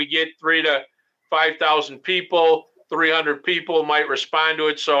response that we get 3,000 to 5,000 people, 300 people might respond to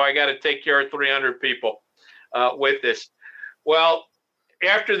it. So I got to take care of 300 people with this. Well,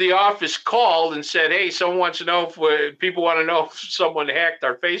 after the office called and said, hey, someone wants to know if people want to know if someone hacked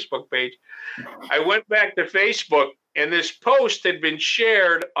our Facebook page, I went back to Facebook, and this post had been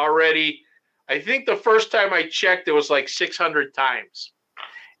shared already. I think the first time I checked, it was like 600 times.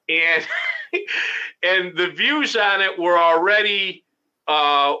 And the views on it were already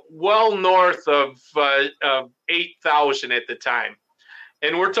well north of 8,000 at the time.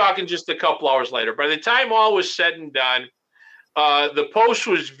 And we're talking just a couple hours later. By the time all was said and done, the post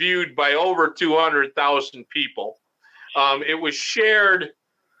was viewed by over 200,000 people. It was shared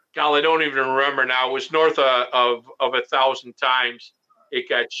God, I don't even remember now. It was north of 1,000 times it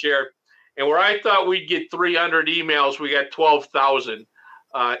got shared. And where I thought we'd get 300 emails, we got 12,000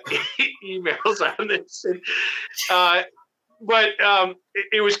 emails on this. But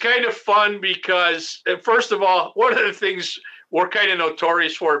it was kind of fun because, first of all, one of the things we're kind of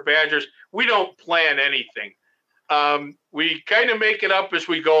notorious for at Badgers, we don't plan anything. We kind of make it up as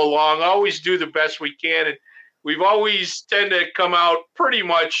we go along, always do the best we can. And we've always tend to come out pretty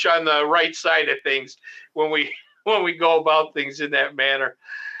much on the right side of things when we go about things in that manner.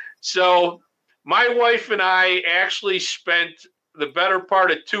 So my wife and I actually spent the better part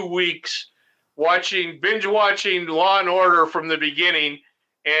of 2 weeks binge watching Law and Order from the beginning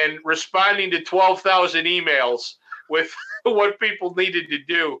and responding to 12,000 emails with what people needed to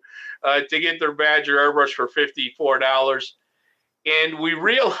do to get their Badger airbrush for $54. And we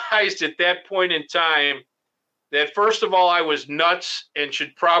realized at that point in time that, first of all, I was nuts and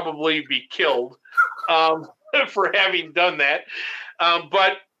should probably be killed for having done that.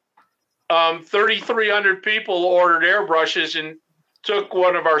 But 3,300 people ordered airbrushes and took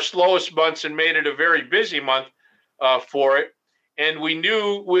one of our slowest months and made it a very busy month for it. And we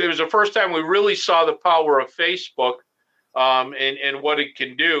knew it was the first time we really saw the power of Facebook and what it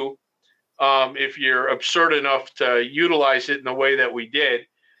can do if you're absurd enough to utilize it in the way that we did.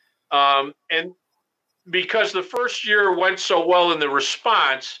 And because the first year went so well in the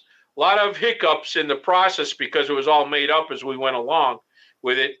response, a lot of hiccups in the process because it was all made up as we went along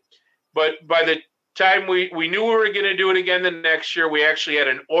with it. But by the time we knew we were going to do it again the next year, we actually had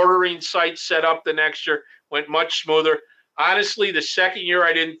an ordering site set up the next year, went much smoother. Honestly, the second year,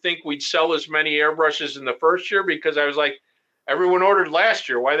 I didn't think we'd sell as many airbrushes in the first year because I was like, everyone ordered last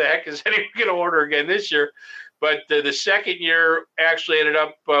year. Why the heck is anyone going to order again this year? But the second year actually ended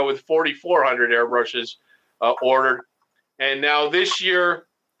up with 4,400 airbrushes ordered. And now this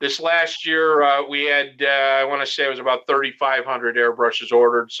last year, we had, I want to say it was about 3,500 airbrushes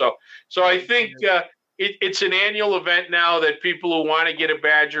ordered. So I think it's an annual event now that people who want to get a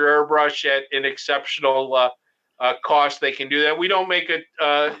Badger airbrush at an exceptional cost, they can do that. We don't make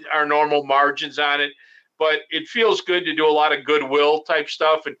our normal margins on it, but it feels good to do a lot of goodwill type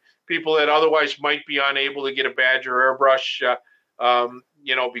stuff. And people that otherwise might be unable to get a Badger airbrush,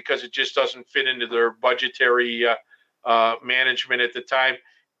 because it just doesn't fit into their budgetary management at the time,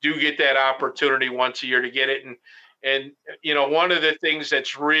 do get that opportunity once a year to get it. And one of the things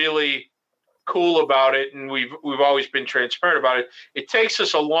that's really cool about it, and we've always been transparent about it, it takes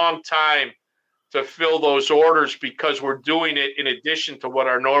us a long time to fill those orders because we're doing it in addition to what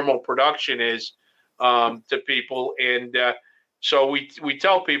our normal production is to people. And so we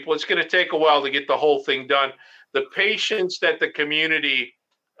tell people it's going to take a while to get the whole thing done. The patience that the community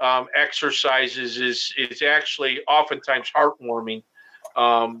exercises is actually oftentimes heartwarming.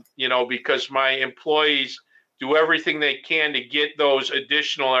 Because my employees do everything they can to get those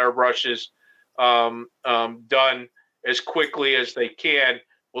additional airbrushes done as quickly as they can,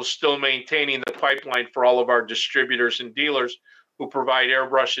 while still maintaining the pipeline for all of our distributors and dealers who provide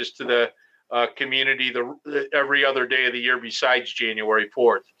airbrushes to the community every other day of the year besides January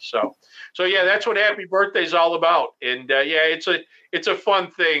 4th. So yeah, that's what Happy Birthday is all about. And it's a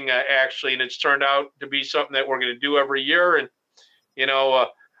fun thing actually, and it's turned out to be something that we're going to do every year. And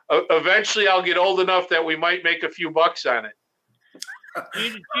eventually I'll get old enough that we might make a few bucks on it. Do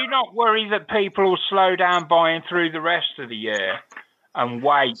you not worry that people will slow down buying through the rest of the year and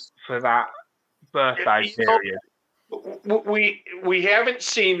wait for that birthday period? We haven't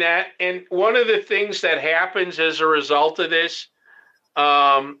seen that. And one of the things that happens as a result of this,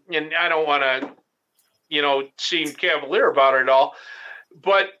 and I don't want to, seem cavalier about it at all,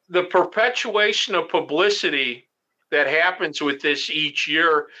 but the perpetuation of publicity that happens with this each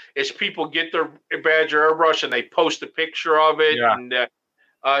year is people get their Badger airbrush and they post a picture of it and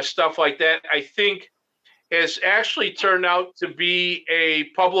stuff like that, I think has actually turned out to be a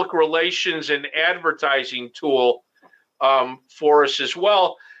public relations and advertising tool for us as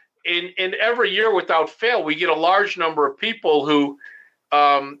well. And every year without fail, we get a large number of people who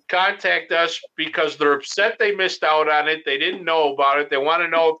contact us because they're upset they missed out on it. They didn't know about it. They want to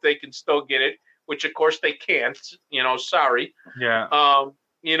know if they can still get it, which of course they can't, sorry. Yeah.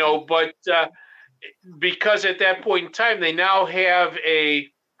 But because at that point in time, they now have a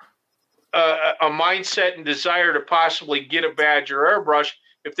mindset and desire to possibly get a Badger airbrush.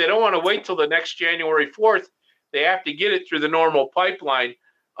 If they don't want to wait till the next January 4th, they have to get it through the normal pipeline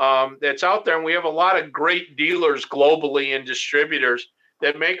that's out there. And we have a lot of great dealers globally and distributors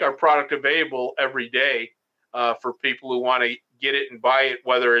that make our product available every day for people who want to get it and buy it,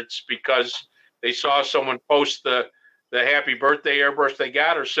 whether it's because they saw someone post the the Happy Birthday airbrush they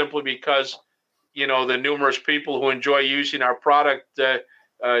got, or simply because, you know, the numerous people who enjoy using our product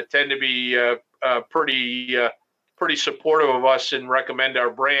tend to be pretty supportive of us and recommend our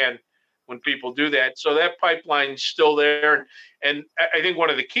brand when people do that. So that pipeline's still there. And I think one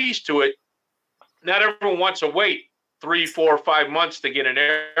of the keys to it, not everyone wants to wait 3, 4, 5 months to get an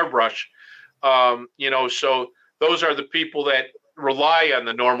airbrush. You know, so those are the people that rely on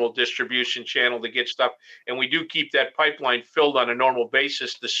the normal distribution channel to get stuff. And we do keep that pipeline filled on a normal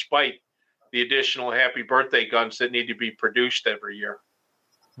basis, despite the additional Happy Birthday guns that need to be produced every year.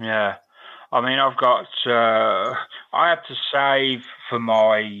 Yeah. I mean, I've got, I had to save for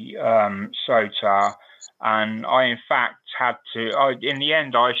my SOTAR, and I, in fact, had to, in the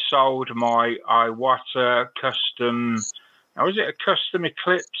end, I sold my Iwata custom, was it a custom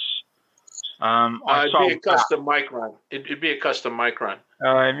Eclipse? It'd be a custom Micron. It'd be a custom Micron.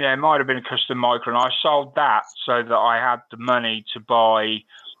 Yeah, it might have been a custom Micron. I sold that so that I had the money to buy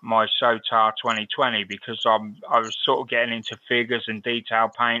my SOTAR 2020, because I was sort of getting into figures and detail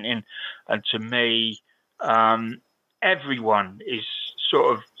painting, and to me, everyone is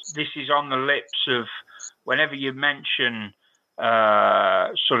sort of, this is on the lips of, whenever you mention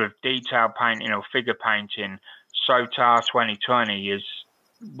sort of detail painting or figure painting, SOTAR 2020 is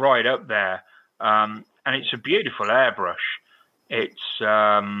right up there, and it's a beautiful airbrush. It's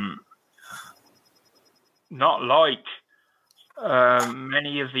not like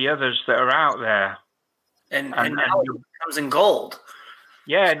many of the others that are out there, and now it comes in gold.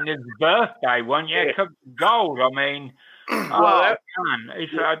 Yeah, and the birthday one, it comes in gold. I mean, I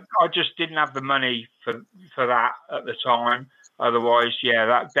just didn't have the money for that at the time. Otherwise,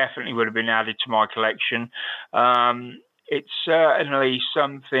 that definitely would have been added to my collection. It's certainly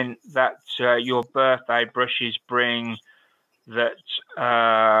something that your birthday brushes bring that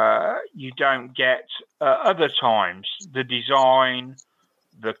you don't get other times. The design,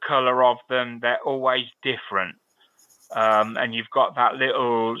 the color of them, they're always different. And you've got that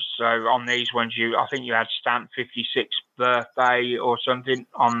little, so on these ones, I think you had stamped 56th birthday or something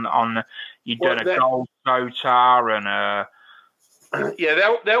on you'd done a gold SOTAR and a. Yeah,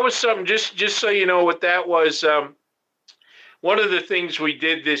 that was something, just so you know what that was. One of the things we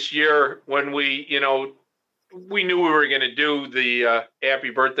did this year when we knew we were going to do the Happy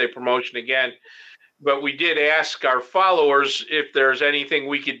Birthday promotion again, but we did ask our followers if there's anything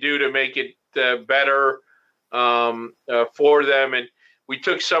we could do to make it better for them. And we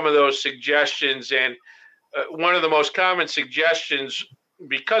took some of those suggestions, and one of the most common suggestions,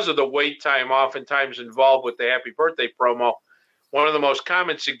 because of the wait time oftentimes involved with the Happy Birthday promo, one of the most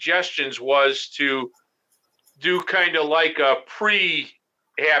common suggestions was to do kind of like a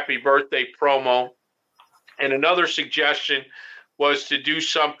pre-Happy Birthday promo. And another suggestion was to do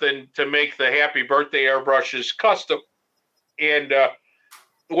something to make the Happy Birthday airbrushes custom. And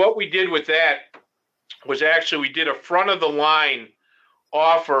what we did with that was actually we did a front of the line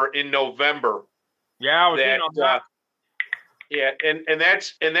offer in November. Yeah, I was in on that. Yeah, and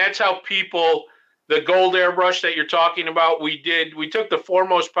that's how people, the gold airbrush that you're talking about, we took the four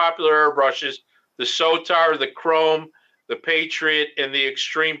most popular airbrushes, the SOTAR, the Chrome, the Patriot, and the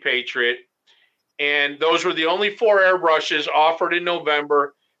Extreme Patriot. And those were the only four airbrushes offered in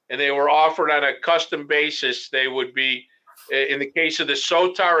November, and they were offered on a custom basis. They would be, in the case of the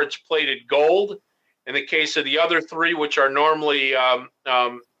SOTAR, it's plated gold. In the case of the other three, which are normally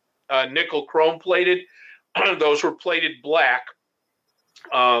nickel chrome plated, those were plated black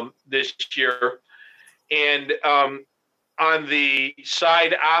this year. And on the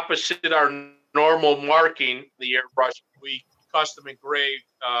side opposite our normal marking, the airbrush, we custom engraved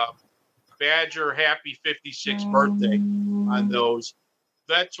Badger Happy 56th Birthday on those.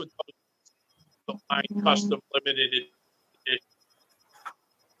 That's what the line custom limited edition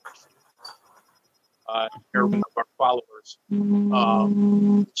here with our followers.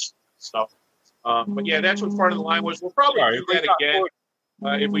 But yeah, that's what part of the line was. We'll probably do that again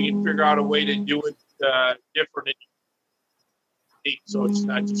if we can figure out a way to do it different, so it's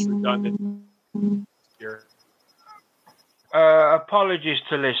not just redundant here. Apologies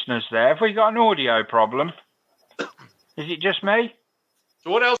to listeners there. Have we got an audio problem? Is it just me?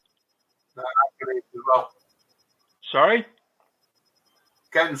 So what else? Sorry?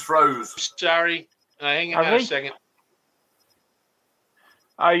 Ken's froze. Sorry. Hang on a second.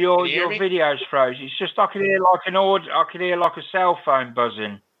 Oh, your video's froze. It's just I could hear like a cell phone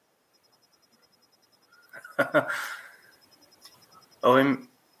buzzing. Can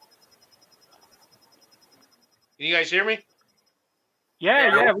you guys hear me?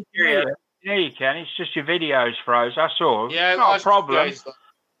 Yeah, we can hear you. Yeah, you can. It's just your video's froze. That's all. Yeah, it's not a problem.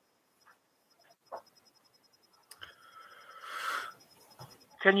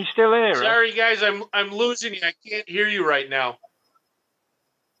 Can you still hear us? Sorry, guys, I'm losing you. I can't hear you right now.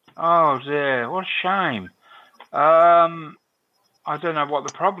 Oh dear, what a shame. I don't know what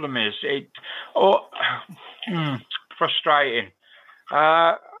the problem is. Frustrating.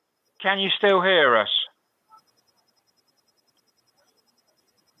 Can you still hear us?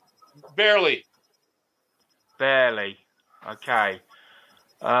 Barely. Barely. Okay.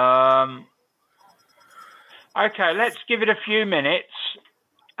 Okay, let's give it a few minutes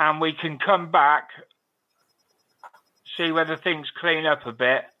and we can come back, see whether things clean up a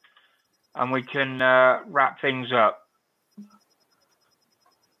bit, and we can wrap things up.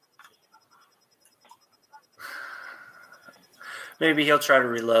 Maybe he'll try to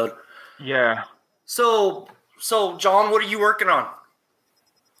reload. Yeah. So John, what are you working on?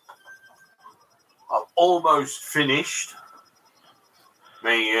 I've almost finished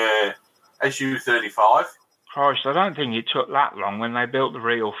my SU-35. Christ, I don't think it took that long when they built the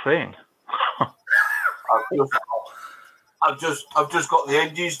real thing. I've just got the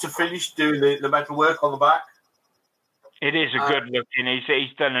engines to finish doing the metal work on the back. It is a good looking.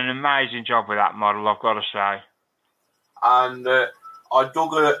 He's done an amazing job with that model, I've got to say. And I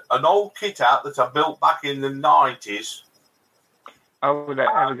dug an old kit out that I built back in the 90s. Oh, there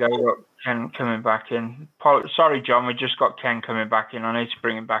we go. Look, Ken coming back in. Sorry, John, we just got Ken coming back in. I need to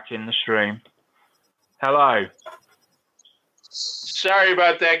bring him back in the stream. Hello. Sorry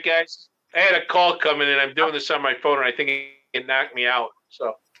about that, guys. I had a call coming in. I'm doing this on my phone, and I think it knocked me out.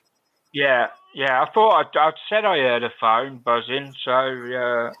 So. Yeah. I thought I said I heard a phone buzzing.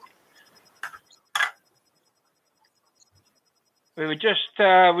 So we were just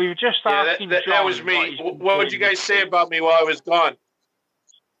asking. That was me. What would you guys say about me while I was gone?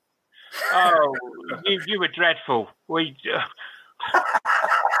 Oh, you were dreadful.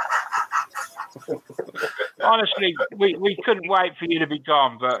 Honestly, we couldn't wait for you to be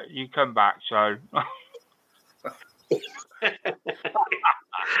gone, but you come back, so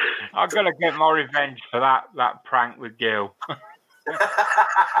I've got to get my revenge for that prank with Gil.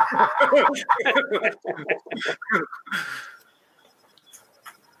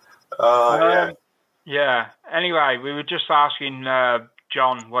 Yeah. Anyway, we were just asking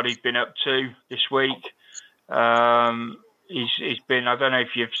John what he's been up to this week. He's been, I don't know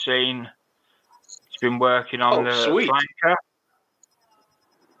if you've seen, he's been working on the flanker.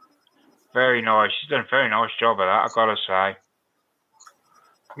 Very nice. He's done a very nice job of that, I've got to say.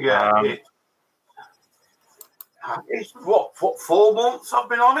 Yeah. It's what 4 months I've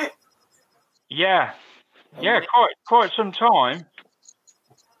been on it? Yeah, quite some time.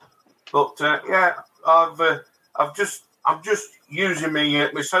 But I'm just using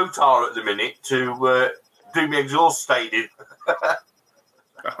my Sotar at the minute to do my exhaust staining.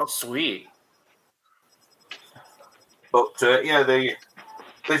 Oh, sweet. But this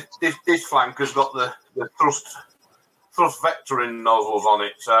flanker's got the thrust vectoring nozzles on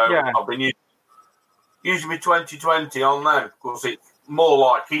it, so yeah. I've been using my 2020 on them because it's more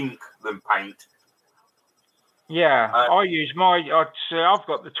like ink than paint. Yeah, I use I've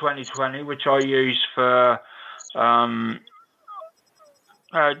got the 2020, which I use for Ken,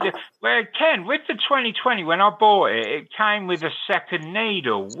 with the 2020, when I bought it, it came with a second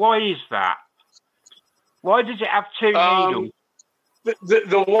needle. Why is that? Why does it have two needles?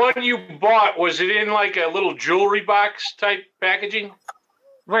 The one you bought, was it in like a little jewelry box type packaging?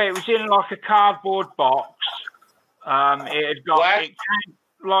 Well, it was in like a cardboard box. It had got it came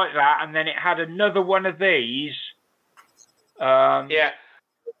like that, and then it had another one of these. Yeah.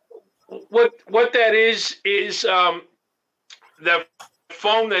 What that is the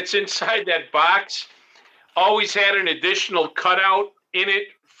foam that's inside that box always had an additional cutout in it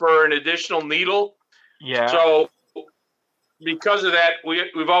for an additional needle. Yeah. So because of that,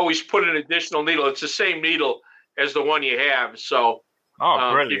 we've always put an additional needle. It's the same needle as the one you have. So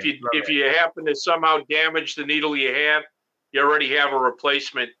brilliant. If you happen to somehow damage the needle you have, you already have a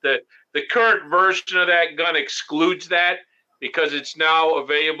replacement. The current version of that gun excludes that because it's now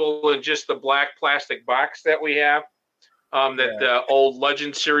available in just the black plastic box that we have. The old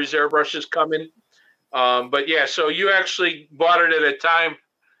Legend series airbrushes come in. But yeah, so you actually bought it at a time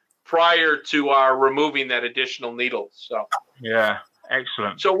prior to our removing that additional needle. So yeah,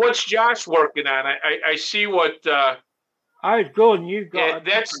 excellent. So what's Josh working on? I see what. I've gone. You've got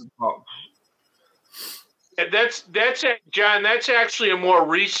that's box. That's John. That's actually a more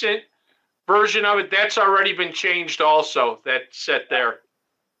recent version of it. That's already been changed. Also, that set there.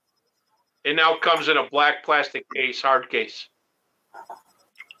 It now comes in a black plastic case, hard case.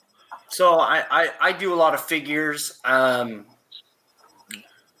 So I do a lot of figures.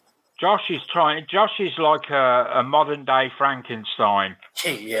 Josh is like a modern day Frankenstein.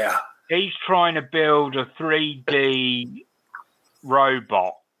 Yeah. He's trying to build a 3D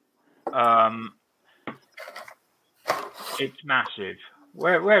robot. It's massive.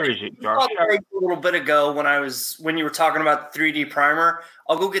 Where is it, Josh? A little bit ago when you were talking about the 3D primer,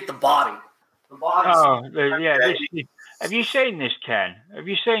 I'll go get the body. Have you seen this, Ken? Have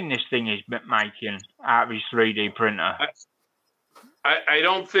you seen this thing he's making out of his 3D printer? I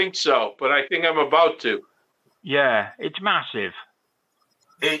don't think so, but I think I'm about to. Yeah, it's massive.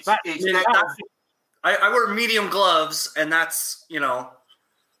 I wear medium gloves, and that's,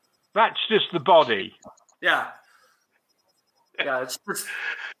 That's just the body. Yeah. Yeah, it's just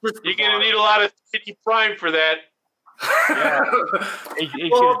you're going to need a lot of 3D prime for that. Yeah.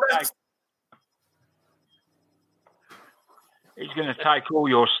 He's going to take all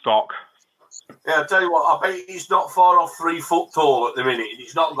your stock. Yeah, I'll tell you what, I bet he's not far off 3 foot tall at the minute.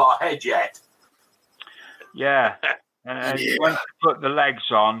 He's not got a head yet. Yeah. Once you put the legs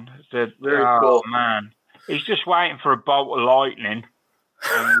on, cool. Man. He's just waiting for a bolt of lightning.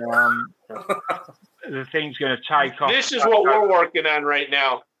 And the thing's going to take off. This is what we're working on right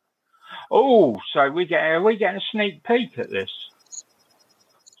now. Oh, so are we getting a sneak peek at this?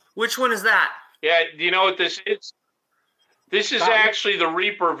 Which one is that? Yeah, do you know what this is? This is actually the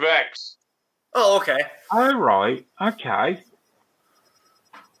Reaper Vex. Oh, okay. Oh, right. Okay.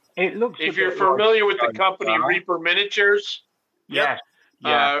 It looks. If you're familiar with the company Reaper Miniatures, yes.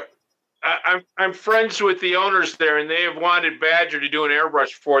 Yeah. I'm friends with the owners there, and they have wanted Badger to do an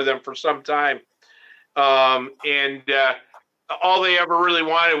airbrush for them for some time. And all they ever really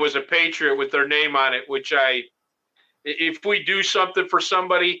wanted was a Patriot with their name on it, which if we do something for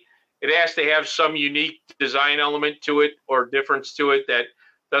somebody, it has to have some unique design element to it or difference to it that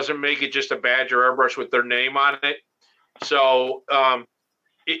doesn't make it just a Badger airbrush with their name on it. So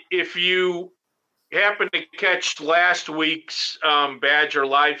if you happen to catch last week's Badger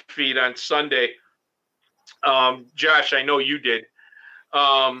live feed on Sunday, Josh, I know you did.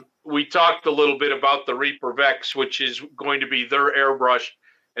 We talked a little bit about the Reaper Vex, which is going to be their airbrush.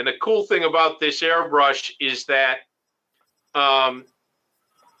 And the cool thing about this airbrush is that the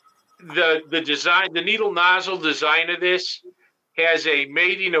design, the needle nozzle design of this has a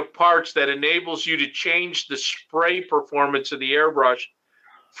mating of parts that enables you to change the spray performance of the airbrush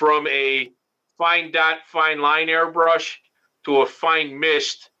from a fine dot, fine line airbrush to a fine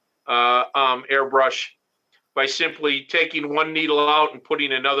mist airbrush by simply taking one needle out and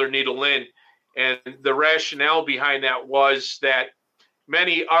putting another needle in. And the rationale behind that was that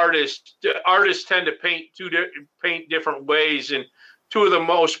many artists tend to paint different ways, and two of the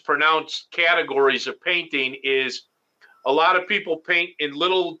most pronounced categories of painting is a lot of people paint in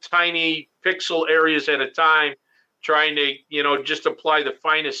little tiny pixel areas at a time, trying to, just apply the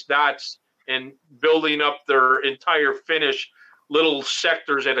finest dots and building up their entire finish little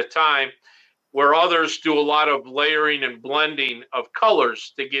sectors at a time, where others do a lot of layering and blending of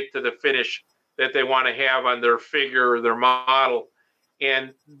colors to get to the finish that they want to have on their figure or their model.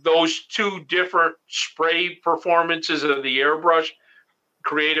 And those two different spray performances of the airbrush,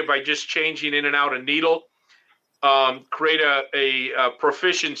 created by just changing in and out a needle, create a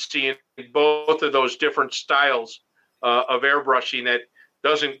proficiency in both of those different styles of airbrushing that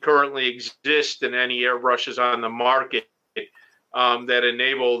doesn't currently exist in any airbrushes on the market that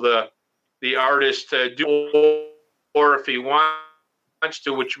enable the artist to do, or if he wants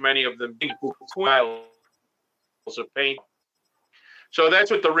to, which many of them do, styles of paint. So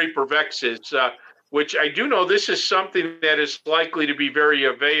that's what the Reaper Vex is, which I do know this is something that is likely to be very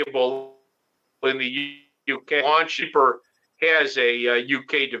available in the UK. Launch Reaper has a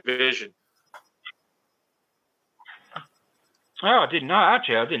UK division. Oh, I didn't know.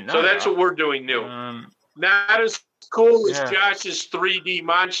 Actually, I didn't know. So that's what we're doing new. Not as cool as Josh's 3D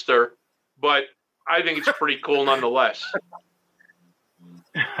monster, but I think it's pretty cool nonetheless.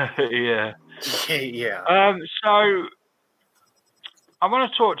 Yeah. Yeah. So I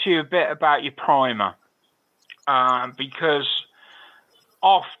want to talk to you a bit about your primer, because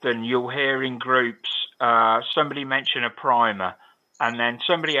often you'll hear in groups somebody mention a primer, and then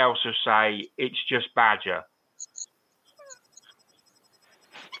somebody else will say it's just Badger.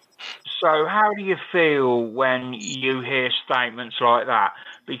 So how do you feel when you hear statements like that?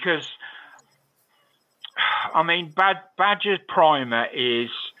 Because, I mean, Badger's primer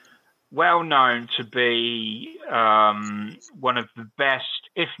is well known to be one of the best,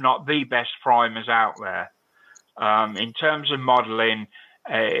 if not the best, primers out there. In terms of modeling,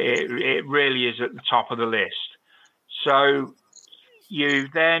 it really is at the top of the list. So you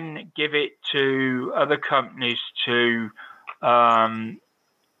then give it to other companies to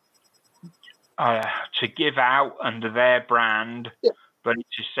give out under their brand, but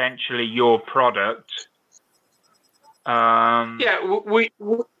it's essentially your product. We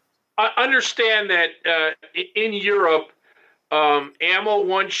understand that in Europe, Ammo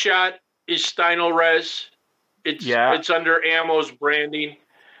One Shot is Stynylrez. It's under Ammo's branding.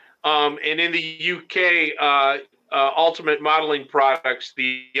 And in the UK, Ultimate Modeling Products,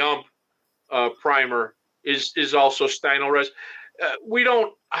 the UMP primer is also Stynylrez. We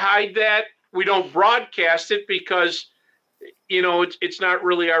don't hide that. We don't broadcast it because, it's not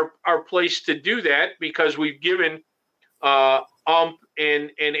really our place to do that, because we've given UMP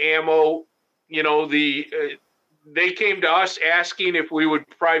and Ammo, they came to us asking if we would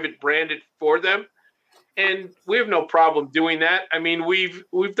private brand it for them. And we have no problem doing that. I mean, we've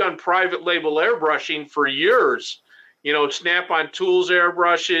done private label airbrushing for years. Snap-on Tools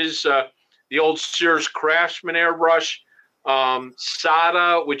airbrushes, the old Sears Craftsman airbrush,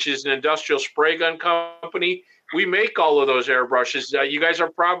 SADA, which is an industrial spray gun company. We make all of those airbrushes. You guys are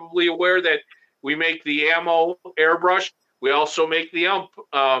probably aware that we make the Ammo airbrush. We also make the UMP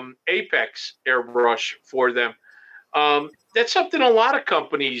Apex airbrush for them. That's something a lot of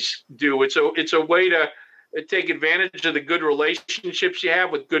companies do. It's a way to take advantage of the good relationships you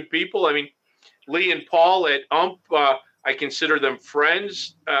have with good people. I mean, Lee and Paul at UMP, I consider them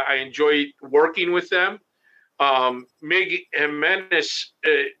friends. I enjoy working with them. Miguel Jimenez,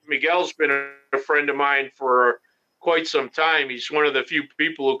 Miguel's been a friend of mine for quite some time. He's one of the few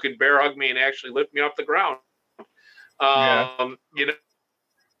people who could bear hug me and actually lift me off the ground. On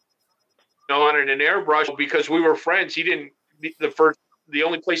an airbrush, because we were friends. He didn't the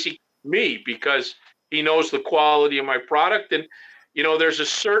only place me, because he knows the quality of my product. And there's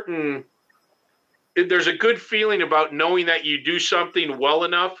a good feeling about knowing that you do something well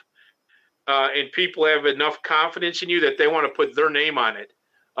enough, and people have enough confidence in you that they want to put their name on it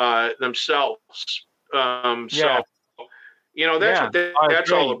themselves. So that's what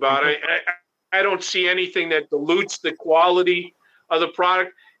that's all about. I don't see anything that dilutes the quality of the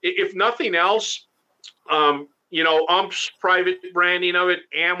product. If nothing else, UMP's private branding of it,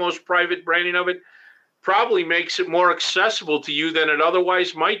 Ammo's private branding of it, probably makes it more accessible to you than it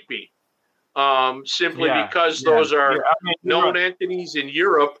otherwise might be. Simply because those are known entities in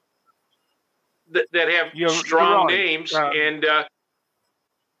Europe that have strong names. And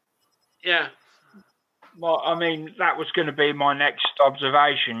Well, I mean, that was going to be my next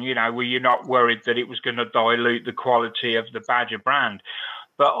observation. Were you not worried that it was going to dilute the quality of the Badger brand?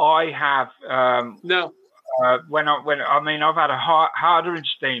 But I have no. I've had a Harder and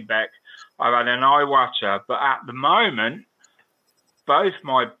Steenbeck, I've had an Iwata, but at the moment, both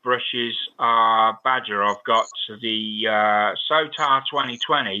my brushes are Badger. I've got the Sotar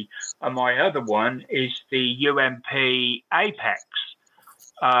 2020, and my other one is the UMP Apex.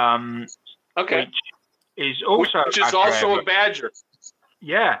 Okay. Which is also a Badger.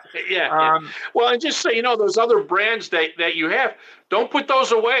 Yeah. Well, and just so you know, those other brands that you have, don't put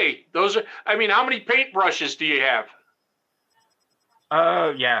those away. Those are, how many paintbrushes do you have?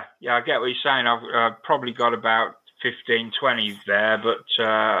 I get what you're saying. I've probably got about 15, 20 there, but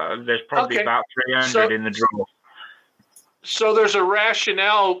there's probably about 300 in the drawer. So there's a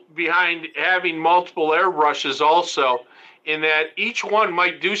rationale behind having multiple airbrushes also, in that each one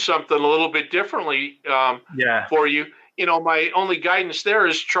might do something a little bit differently for you. My only guidance there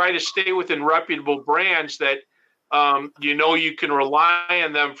is try to stay within reputable brands that you can rely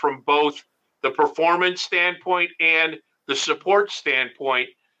on them from both the performance standpoint and the support standpoint.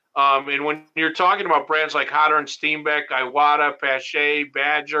 And when you're talking about brands like Harder and Steenbeck, Iwata, Pache,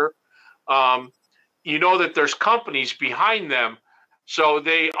 Badger, that there's companies behind them. So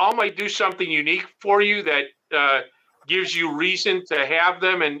they all might do something unique for you that gives you reason to have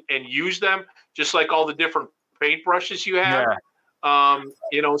them and use them, just like all the different paintbrushes you have. I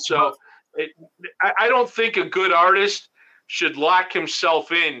don't think a good artist should lock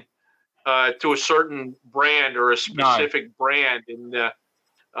himself in to a certain brand or a specific brand. And,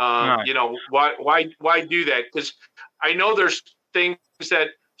 why do that? Because I know there's things that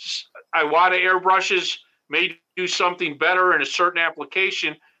Iwata airbrushes may do something better in a certain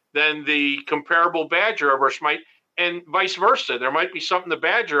application than the comparable Badger airbrush might, and vice versa. There might be something the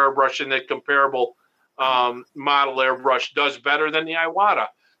Badger airbrush in that comparable model airbrush does better than the Iwata.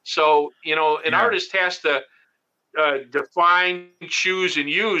 So, an artist has to define, choose, and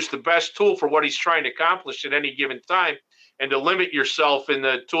use the best tool for what he's trying to accomplish at any given time, and to limit yourself in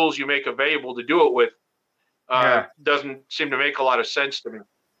the tools you make available to do it with doesn't seem to make a lot of sense to me.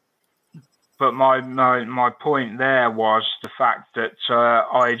 But my point there was the fact that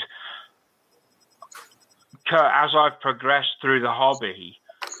as I've progressed through the hobby,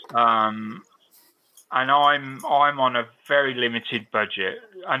 and I'm on a very limited budget.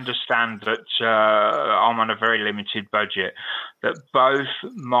 Understand that I'm on a very limited budget. That both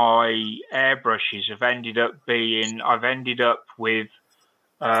my airbrushes have ended up being. I've ended up with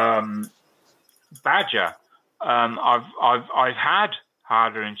Badger. I've had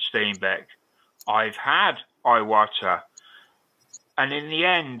Harder and Steenbeck. I've had Iwata. And in the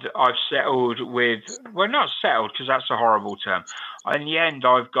end, I've settled with, well, not settled because that's a horrible term. In the end,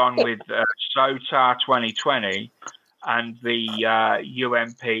 I've gone with Sotar 2020 and the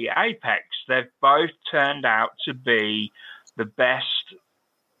UMP Apex. They've both turned out to be the best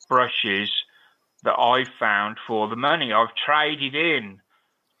brushes that I've found for the money. I've traded in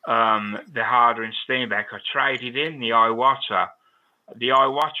the Harder and Steenbeck. I traded in the Iwata. The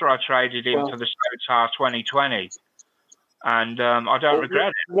Iwata I traded in for the Sotar 2020. And I don't regret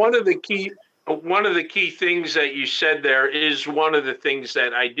it. One of the key things that you said there is one of the things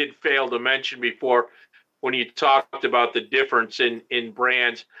that I did fail to mention before when you talked about the difference in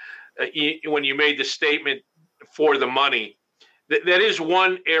brands. When you made the statement for the money, that is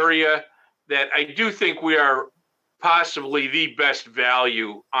one area that I do think we are possibly the best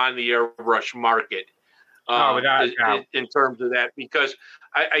value on the airbrush market in terms of that, because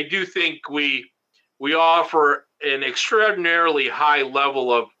I do think we offer an extraordinarily high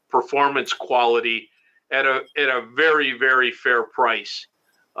level of performance quality at a very, very fair price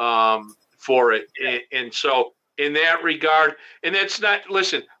for it. And so in that regard, and that's not,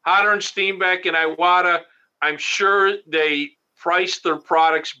 listen, Harder and Steenbeck and Iwata, I'm sure they price their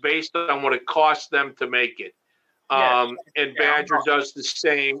products based on what it costs them to make it. And Badger does the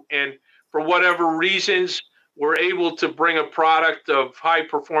same. And for whatever reasons, we're able to bring a product of high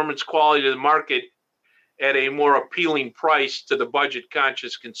performance quality to the market at a more appealing price to the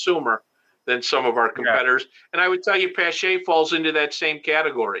budget-conscious consumer than some of our competitors. Yeah. And I would tell you, Pache falls into that same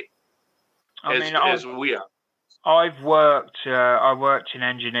category as we are. I worked in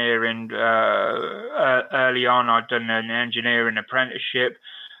engineering early on. I'd done an engineering apprenticeship,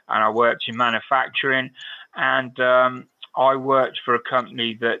 and I worked in manufacturing. And I worked for a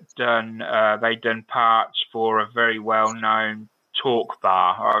company that they'd done parts for a very well-known Torque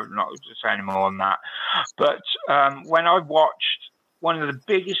bar. I'm not going to say any more on that. But when I watched, one of the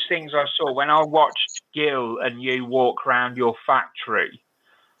biggest things I saw when I watched Gil and you walk around your factory,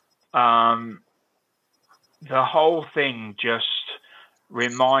 the whole thing just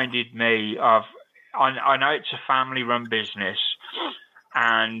reminded me of, I know it's a family-run business,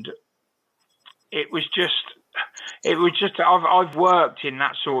 and it was just I've worked in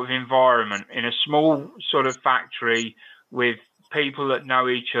that sort of environment in a small sort of factory with people that know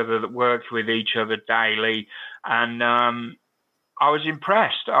each other, that work with each other daily. And I was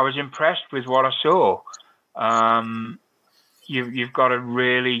impressed. I was impressed with what I saw. You've got a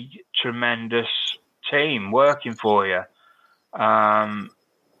really tremendous team working for you. And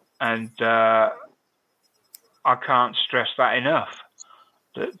I can't stress that enough.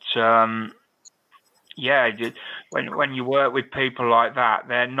 That, when you work with people like that,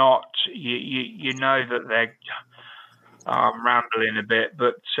 they're not, you know that they're, I'm rambling a bit,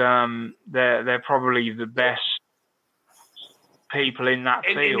 but they're probably the best people in that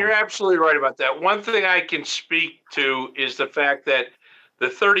field. And you're absolutely right about that. One thing I can speak to is the fact that the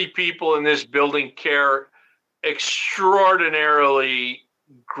 30 people in this building care extraordinarily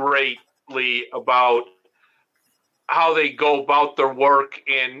greatly about how they go about their work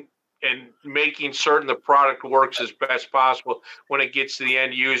and making certain the product works as best possible when it gets to the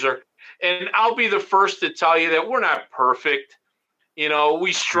end user. And I'll be the first to tell you that we're not perfect. You know,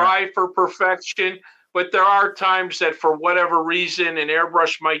 we strive for perfection, but there are times that for whatever reason, an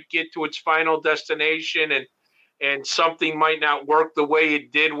airbrush might get to its final destination and something might not work the way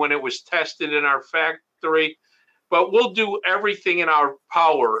it did when it was tested in our factory. But we'll do everything in our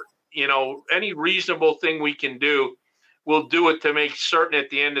power. You know, any reasonable thing we can do, we'll do it to make certain at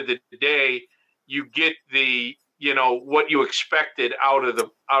the end of the day, you get the, you know, what you expected out of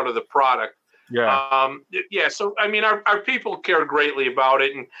the product. Yeah. So, I mean, our people care greatly about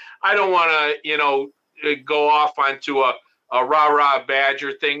it. And I don't want to, you know, go off onto a rah-rah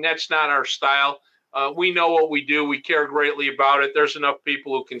Badger thing. That's not our style. We know what we do. We care greatly about it. There's enough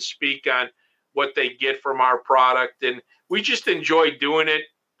people who can speak on what they get from our product. And we just enjoy doing it.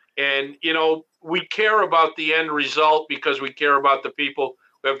 And, you know, we care about the end result because we care about the people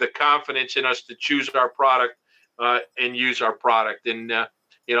who have the confidence in us to choose our product and use our product. And,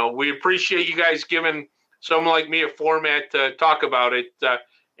 you know, we appreciate you guys giving someone like me a format to talk about it.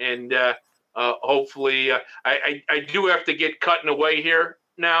 Hopefully, I do have to get cutting away here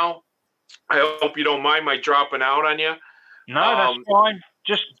now. I hope you don't mind my dropping out on you. No, that's fine.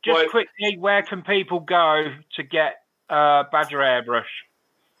 Just quickly, where can people go to get Badger airbrush?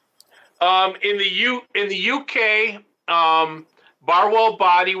 In the UK, Barwell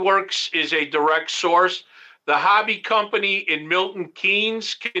Body Works is a direct source. The hobby company in Milton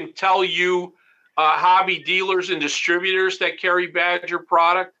Keynes can tell you hobby dealers and distributors that carry Badger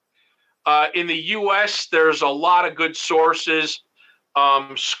product. In the US, there's a lot of good sources.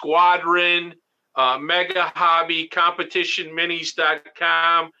 Squadron, Mega Hobby,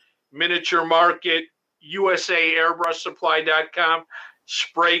 CompetitionMinis.com, Miniature Market, USAAirbrushSupply.com,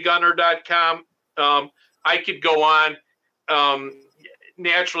 SprayGunner.com. I could go on.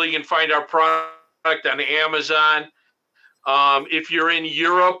 Naturally, you can find our product on Amazon. If you're in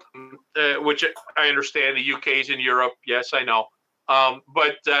Europe, which I understand the UK is in Europe, yes, I know.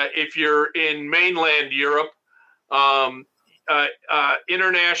 But if you're in mainland Europe,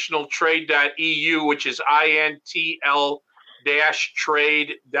 internationaltrade.eu, which is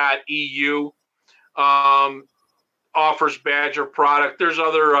intl-trade.eu, offers Badger product. There's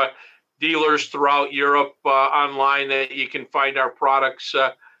other dealers throughout Europe online that you can find our products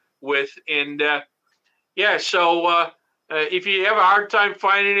with. And so if you have a hard time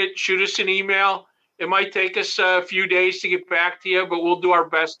finding it, shoot us an email. It might take us a few days to get back to you, but we'll do our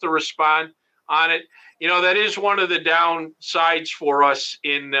best to respond on it. That is one of the downsides for us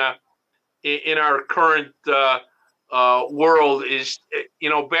in our current world is,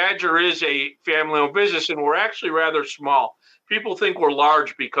 Badger is a family-owned business, and we're actually rather small. People think we're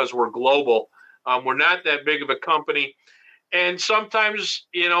large because we're global. We're not that big of a company. And sometimes,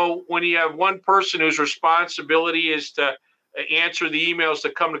 when you have one person whose responsibility is to answer the emails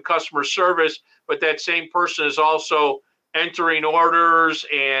that come to customer service, but that same person is also entering orders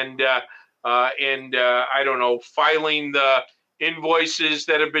and I don't know, filing the invoices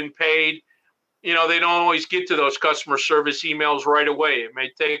that have been paid. They don't always get to those customer service emails right away. It may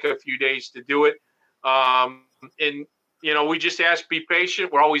take a few days to do it. We just ask, be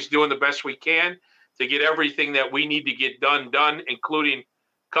patient. We're always doing the best we can to get everything that we need to get done, including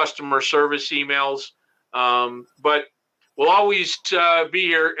customer service emails. But we'll always be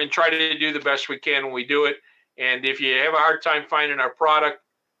here and try to do the best we can when we do it. And if you have a hard time finding our product,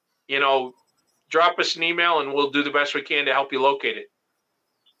 drop us an email and we'll do the best we can to help you locate it.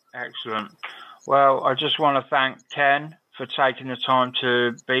 Excellent. Well, I just want to thank Ken for taking the time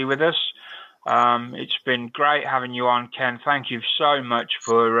to be with us. It's been great having you on, Ken. Thank you so much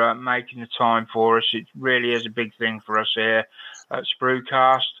for making the time for us. It really is a big thing for us here at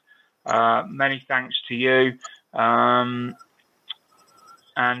Sprucast. Many thanks to you. And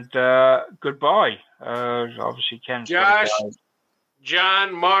goodbye. Obviously, Ken's Josh,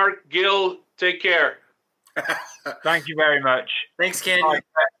 John, Mark, Gil, take care. Thank you very much. Thanks, Ken. Bye.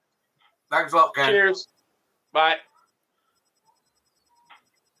 Thanks a lot, Ken. Cheers. Bye.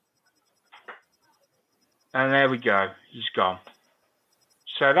 And there we go. He's gone.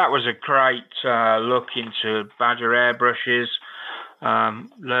 So that was a great look into Badger airbrushes.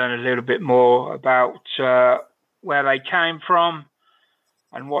 Learn a little bit more about where they came from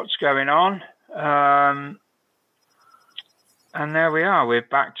and what's going on. And there we are. We're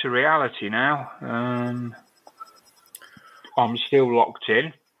back to reality now. I'm still locked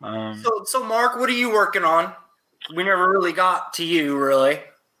in. So Mark, what are you working on? We never really got to you, really.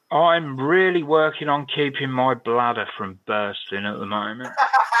 I'm really working on keeping my bladder from bursting at the moment.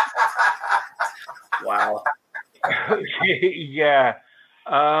 Wow. Yeah.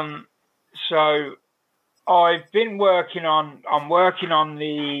 So I've been working on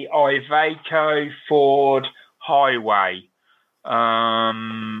the Iveco Ford Highway. Is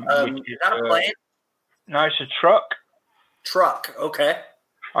that a plane? No, it's a truck. Truck, okay.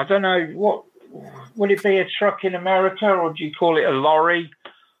 I don't know, what would it be, a truck in America, or do you call it a lorry?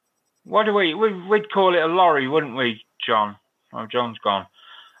 What do we'd call it a lorry, wouldn't we, John? Oh, John's gone.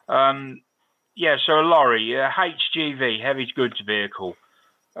 Yeah, so a lorry, a HGV, heavy goods vehicle.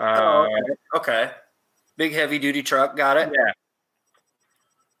 Okay. Big heavy duty truck, got it. Yeah.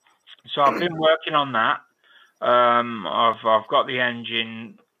 So I've been working on that. I've got the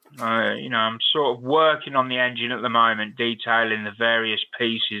engine. I'm sort of working on the engine at the moment, detailing the various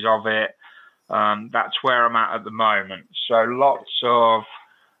pieces of it. That's where I'm at the moment. So lots of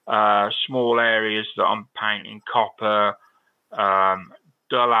small areas that I'm painting: copper,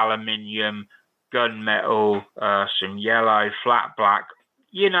 dull aluminium, gunmetal, some yellow, flat black,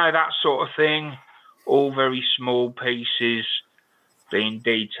 that sort of thing. All very small pieces being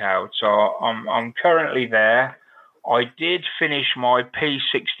detailed. So I'm currently there. I did finish my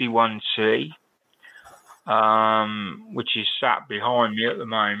P61C, which is sat behind me at the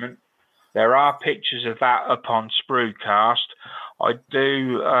moment. There are pictures of that up on Sprucast. I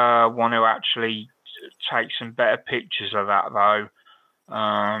do want to actually take some better pictures of that, though.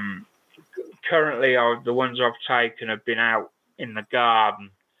 Currently, the ones I've taken have been out in the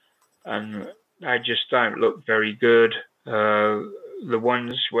garden, and they just don't look very good. The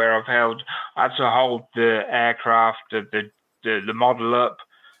ones where I had to hold the aircraft, the model up,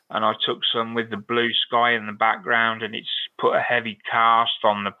 and I took some with the blue sky in the background, and it's put a heavy cast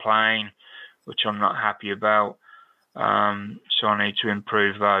on the plane, which I'm not happy about. So I need to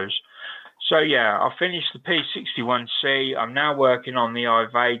improve those. So yeah, I finished the P61C. I'm now working on the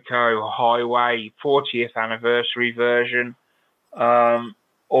Iveco Highway 40th anniversary version.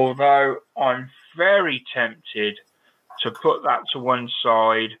 Although I'm very tempted to put that to one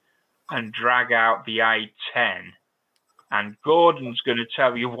side and drag out the A10. And Gordon's going to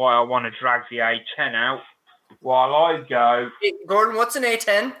tell you why I want to drag the A10 out while I go. Hey, Gordon, what's an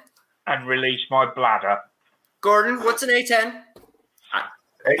A10? And release my bladder. Gordon, what's an A10?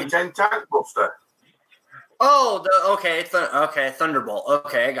 A10 Tank Buster. Oh, okay, Thunderbolt.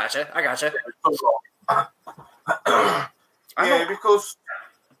 Okay, I gotcha. Yeah, because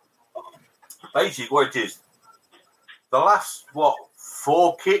basically what it is, the last,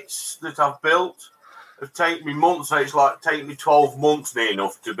 4 kits that I've built have taken me months. So it's like taking me 12 months near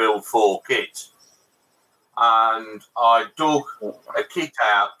enough to build 4 kits. And I dug a kit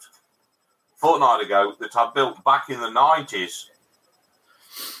out a fortnight ago that I built back in the 90s.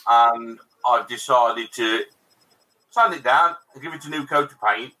 And I decided to sand it down and give it a new coat of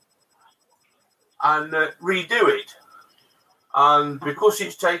paint and redo it. And because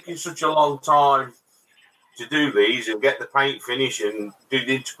it's taking such a long time to do these and get the paint finished and do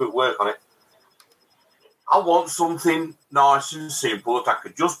the intricate work on it, I want something nice and simple that I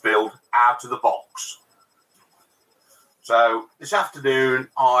could just build out of the box. So this afternoon,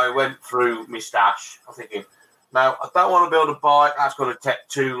 I went through my stash. I'm thinking, no, I don't want to build a bike. That's going to take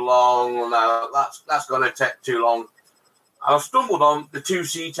too long. No, that's going to take too long. And I stumbled on the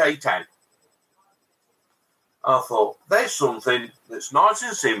 2-seat A10. I thought, there's something that's nice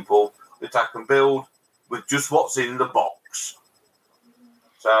and simple that I can build with just what's in the box.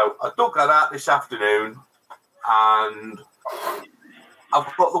 So I took that out this afternoon, and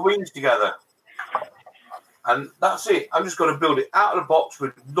I've got the wings together. And that's it. I'm just going to build it out of the box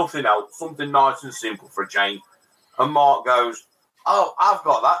with nothing else, something nice and simple for a change. And Mark goes, oh, I've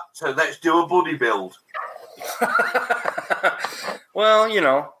got that, so let's do a buddy build. Well, you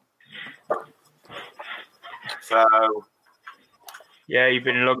know. So. Yeah, you've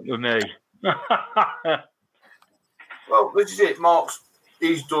been lucky with me. Well, this is it.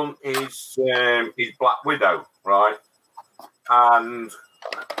 He's done his Black Widow, right? And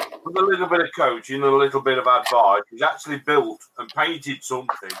with a little bit of coaching and a little bit of advice, he's actually built and painted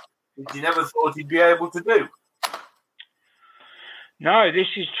something that he never thought he'd be able to do. No, this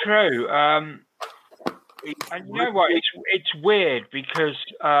is true. And you know what? It's weird because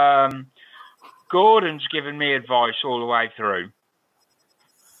Gordon's given me advice all the way through.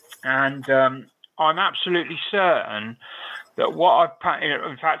 And I'm absolutely certain that what I've...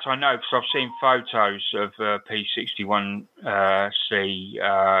 In fact, I know because I've seen photos of P61C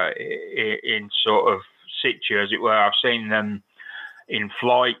in sort of situ, as it were. I've seen them in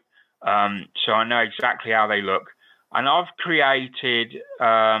flight, so I know exactly how they look. And I've created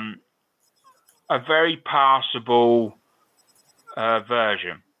a very passable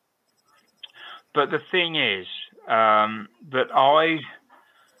version. But the thing is that I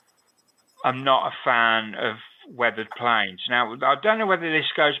am not a fan of weathered planes. Now, I don't know whether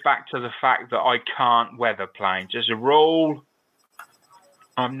this goes back to the fact that I can't weather planes. As a rule,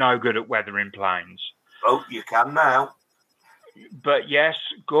 I'm no good at weathering planes. Oh, you can now. But yes,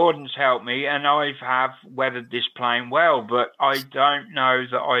 Gordon's helped me, and I have weathered this plane well. But I don't know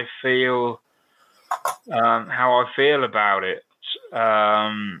that I feel how I feel about it.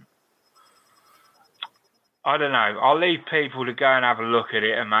 I don't know. I'll leave people to go and have a look at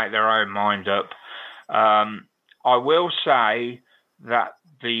it and make their own mind up. I will say that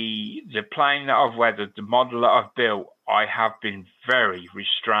the plane that I've weathered, the model that I've built, I have been very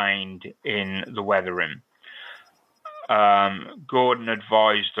restrained in the weathering. Gordon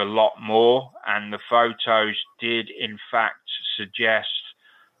advised a lot more, and the photos did in fact suggest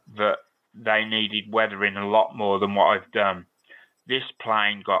that they needed weathering a lot more than what I've done. This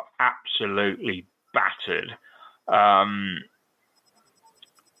plane got absolutely battered.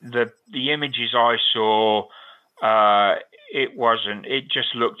 The images I saw, it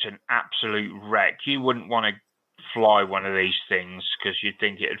just looked an absolute wreck. You wouldn't want to fly one of these things because you'd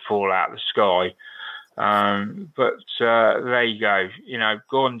think it'd fall out of the sky. But there you go. You know,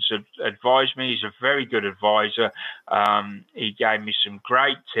 Gordon's advised me. He's a very good advisor. He gave me some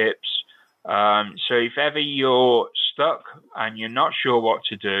great tips. So if ever you're stuck and you're not sure what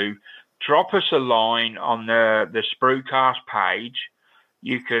to do, drop us a line on the Spruecast page.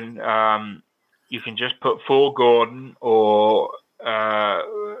 You can just put for Gordon or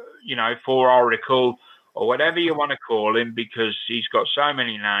for Oracle or whatever you want to call him, because he's got so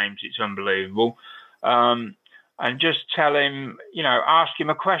many names, it's unbelievable. And just tell him, ask him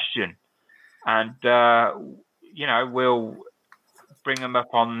a question, and we'll bring them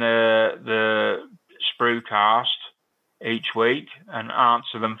up on the Spruecast each week and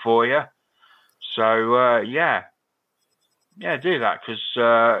answer them for you. So do that,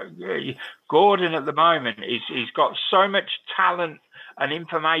 because Gordon at the moment he's got so much talent and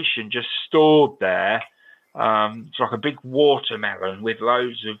information just stored there. It's like a big watermelon with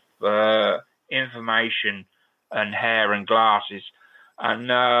loads of information and hair and glasses,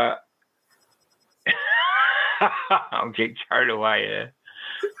 and I'll get carried away here.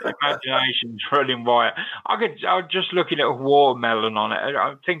 Imagination's running wild. I was just looking at a watermelon on it.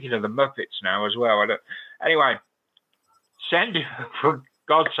 I'm thinking of the Muppets now as well. Anyway, send him, for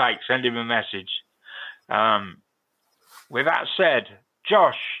God's sake, send him a message. With that said,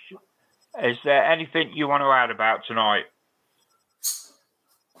 Josh, is there anything you want to add about tonight?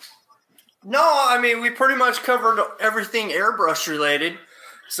 No, I mean, we pretty much covered everything airbrush related.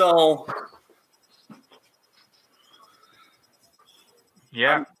 So,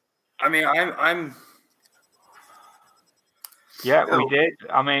 yeah. I'm Yeah, we did.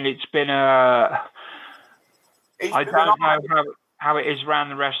 I mean, it's been I don't know how it is around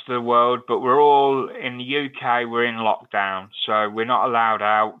the rest of the world, but we're all in the UK. We're in lockdown, so we're not allowed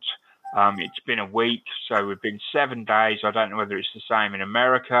out. It's been a week, so we've been 7 days. I don't know whether it's the same in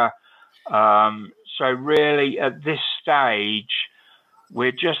America. So really, at this stage,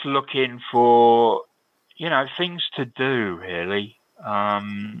 we're just looking for, things to do, really.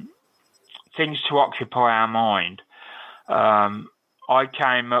 Things to occupy our mind. I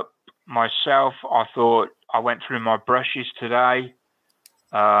came up myself. I went through my brushes today,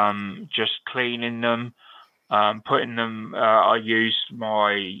 just cleaning them, putting them. I used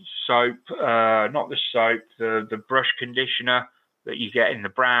my soap, not the soap, the brush conditioner that you get in the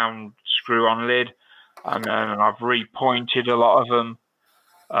brown screw-on lid, and then I've repointed a lot of them.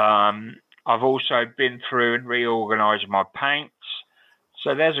 I've also been through and reorganised my paints.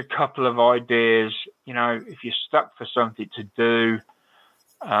 So there's a couple of ideas. If you're stuck for something to do,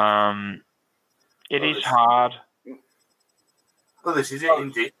 it is hard. Well, this is it,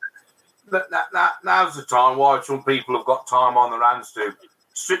 isn't it? Now's the time why some people have got time on their hands to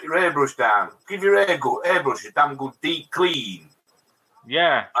strip your airbrush down. Give your airbrush a damn good deep clean.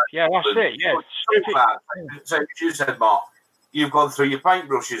 Yeah, that's it. Yeah, so as you said, Mark, you've gone through your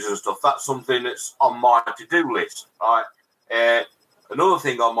paintbrushes and stuff. That's something that's on my to-do list, right? Another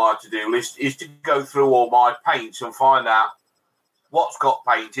thing on my to-do list is to go through all my paints and find out what's got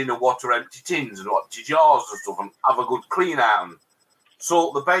paint in and what are empty tins and what are jars and stuff, and have a good clean out and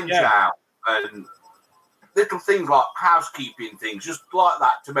sort the bench out, and little things like housekeeping things, just like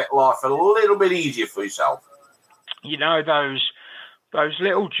that, to make life a little bit easier for yourself. Those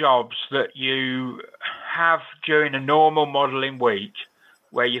little jobs that you have during a normal modelling week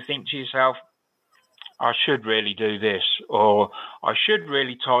where you think to yourself, I should really do this, or I should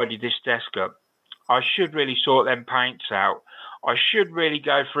really tidy this desk up. I should really sort them paints out. I should really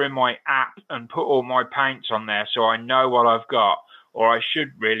go through my app and put all my paints on there so I know what I've got, or I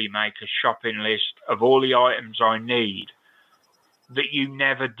should really make a shopping list of all the items I need that you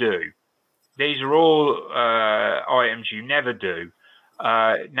never do. These are all items you never do.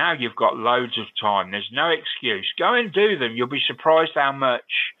 Now you've got loads of time. There's no excuse. Go and do them. You'll be surprised how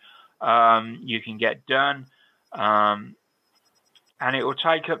much you can get done. And it will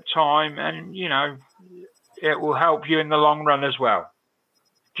take up time, and, it will help you in the long run as well.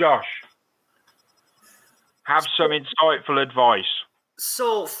 Josh, have some insightful advice.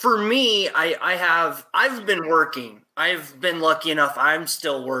 So for me, I've been working. I've been lucky enough. I'm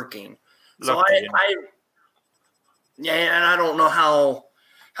still working. So and I don't know how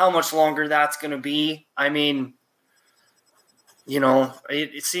much longer that's going to be. I mean,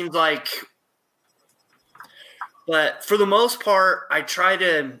 it seems like, but for the most part, I try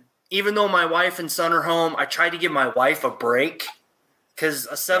to, even though my wife and son are home, I try to give my wife a break, because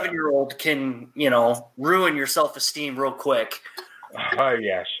a 7-year-old can, ruin your self-esteem real quick. Oh,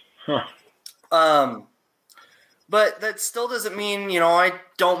 yes. But that still doesn't mean, I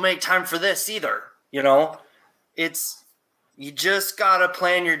don't make time for this either. You just got to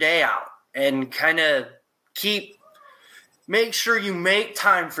plan your day out. and kind of make sure you make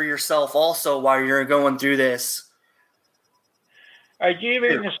time for yourself also while you're going through this. Are you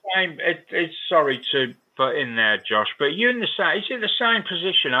in the same? It's sorry to put in there, Josh, but you in the same? Is it the same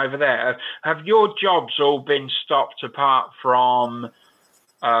position over there? Have your jobs all been stopped apart from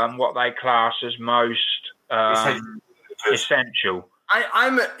what they class as most essential?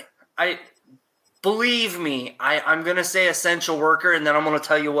 I believe me. I'm gonna say essential worker, and then I'm gonna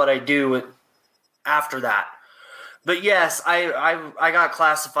tell you what I do after that. But yes, I got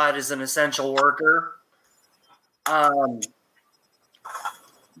classified as an essential worker.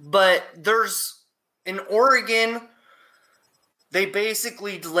 But in Oregon, they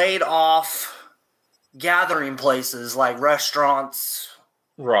basically laid off gathering places like restaurants,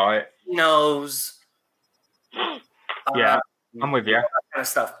 right? Casinos. Yeah, I'm with you. That kind of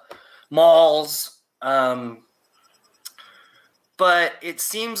stuff. Malls. But it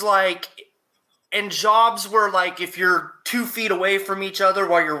seems like, and jobs where like if you're 2 feet away from each other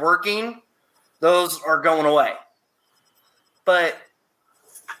while you're working, those are going away. But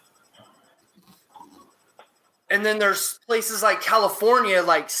and then there's places like California,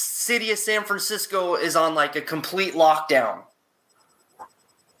 like city of San Francisco is on like a complete lockdown.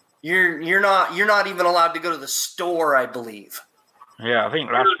 You're not even allowed to go to the store, I believe. Yeah, I think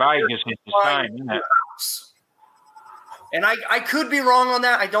Las Vegas is the same, isn't it? And I could be wrong on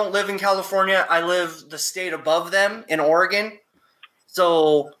that. I don't live in California. I live the state above them in Oregon.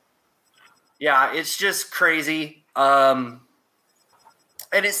 So, yeah, it's just crazy.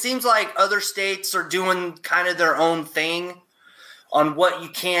 And it seems like other states are doing kind of their own thing on what you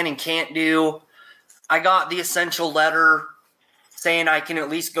can and can't do. I got the essential letter saying I can at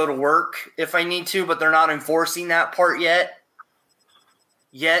least go to work if I need to, but they're not enforcing that part yet.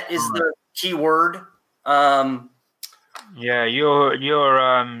 Yet is the key word. Yeah, you're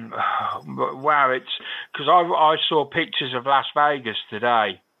wow, it's because I saw pictures of Las Vegas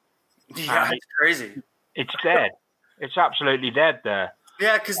today. Yeah, it's crazy. It's dead. It's absolutely dead there.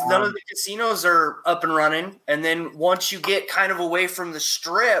 Yeah, because none of the casinos are up and running. And then once you get kind of away from the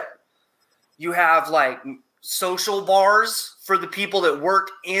strip, you have like social bars for the people that work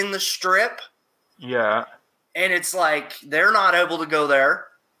in the strip. Yeah. And it's like they're not able to go there.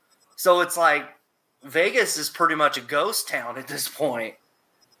 So it's like Vegas is pretty much a ghost town at this point.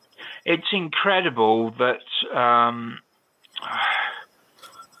 It's incredible that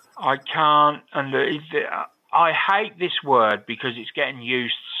I can't I hate this word because it's getting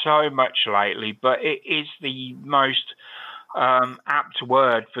used so much lately, but it is the most apt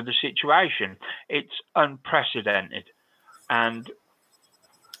word for the situation. It's unprecedented. And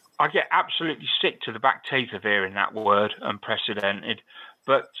I get absolutely sick to the back teeth of hearing that word, unprecedented.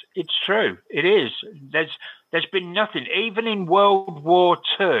 But it's true. It is. There's been nothing. Even in World War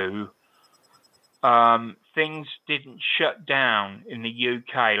II, things didn't shut down in the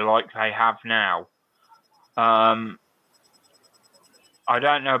UK like they have now. I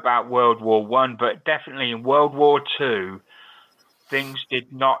don't know about World War One, but definitely in World War II, things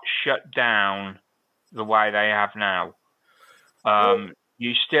did not shut down the way they have now.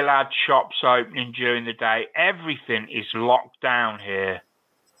 You still had shops opening during the day. Everything is locked down here.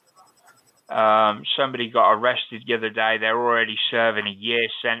 Somebody got arrested the other day. They're already serving a year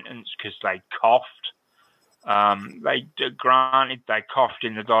sentence because they coughed. They coughed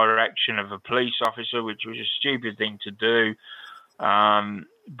in the direction of a police officer, which was a stupid thing to do.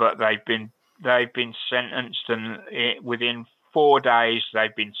 But they've been sentenced, and within 4 days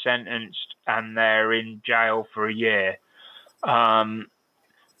they've been sentenced, and they're in jail for a year.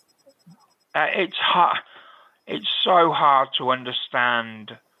 It's hard. It's so hard to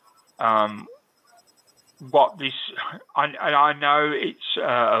understand what this. I know it's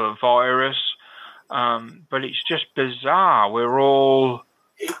a virus. But it's just bizarre.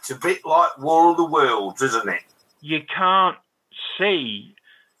 It's a bit like War of the Worlds, isn't it? You can't see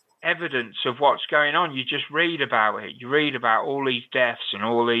evidence of what's going on. You just read about it. You read about all these deaths and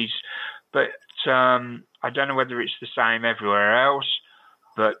all these, but I don't know whether it's the same everywhere else.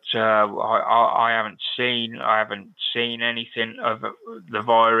 But I haven't seen anything of the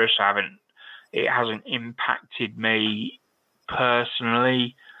virus. It hasn't impacted me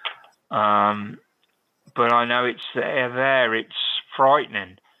personally. But I know it's there. It's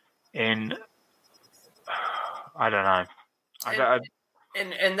frightening. I don't know.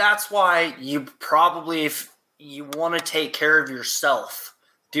 And that's why you probably, if you want to take care of yourself,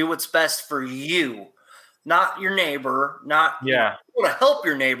 do what's best for you, not your neighbor. You want to help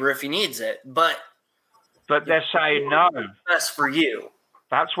your neighbor if he needs it, but they're saying no. Best for you.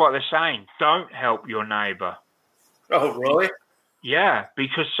 That's what they're saying. Don't help your neighbor. Oh, really? Yeah,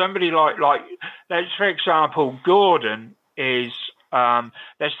 because somebody like let's for example, Gordon is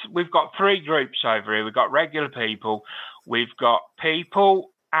we've got 3 groups over here. We've got regular people, we've got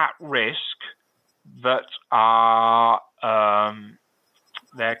people at risk that are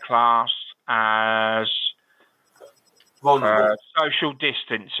they're classed as social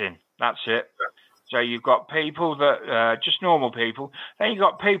distancing. That's it. So you've got people that just normal people. Then you've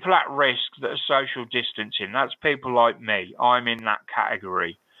got people at risk that are social distancing. That's people like me. I'm in that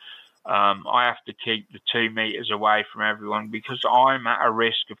category. I have to keep the 2 meters away from everyone because I'm at a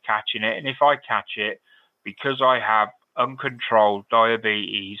risk of catching it. And if I catch it, because I have uncontrolled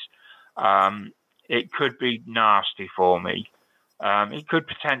diabetes, it could be nasty for me. It could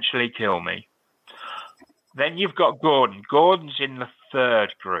potentially kill me. Then you've got Gordon. Gordon's in the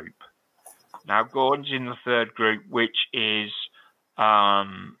 3rd group. Now, Gordon's in the 3rd group, which is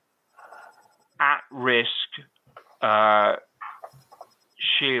at risk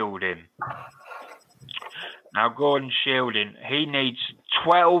shielding. Now, Gordon's shielding. He needs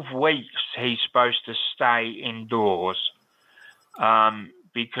 12 weeks. He's supposed to stay indoors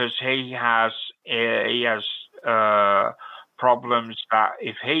because he has problems that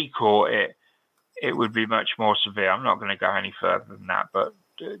if he caught it, it would be much more severe. I'm not going to go any further than that, but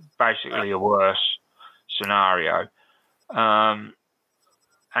basically a worse scenario. And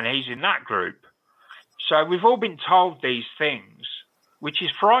he's in that group. So we've all been told these things, which is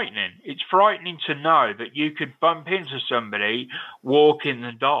frightening. It's frightening to know that you could bump into somebody walking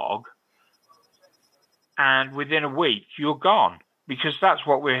the dog and within a week you're gone, because that's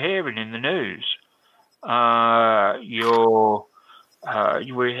what we're hearing in the news. We're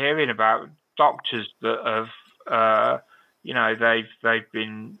hearing about doctors that have they've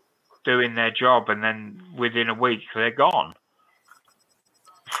been doing their job and then within a week they're gone.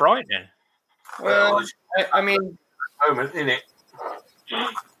 Frightening. Well, I mean, moment, isn't it?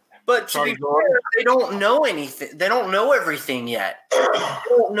 But to be fair, they don't know anything. They don't know everything yet. They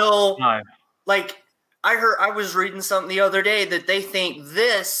don't know. No. Like I was reading something the other day that they think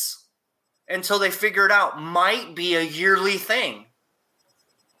this, until they figure it out, might be a yearly thing.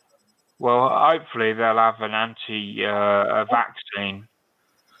 Well, hopefully they'll have an vaccine.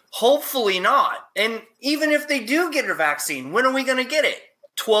 Hopefully not. And even if they do get a vaccine, when are we going to get it?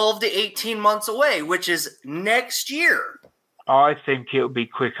 12 to 18 months away, which is next year. I think it'll be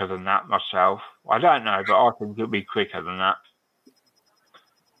quicker than that myself. I don't know, but I think it'll be quicker than that.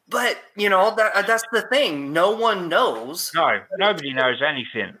 But, that's the thing. No one knows. No, nobody knows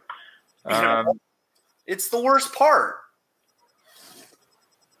anything. It's the worst part.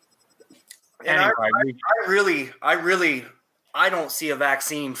 And anyway, I don't see a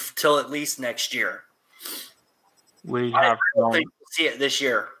vaccine till at least next year. I don't think we'll see it this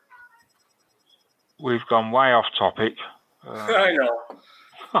year. We've gone way off topic. I know.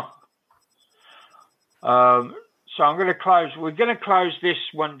 So I'm going to close. We're going to close this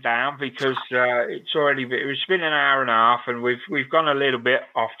one down because it's been an hour and a half, and we've gone a little bit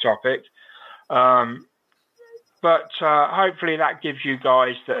off topic. But hopefully that gives you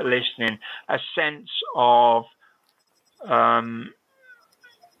guys that are listening a sense of the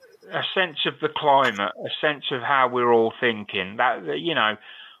climate, a sense of how we're all thinking. That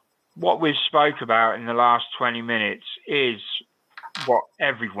what we've spoke about in the last 20 minutes is what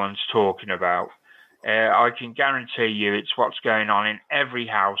everyone's talking about. I can guarantee you it's what's going on in every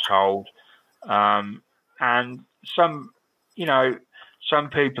household. And some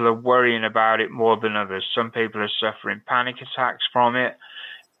people are worrying about it more than others. Some people are suffering panic attacks from it.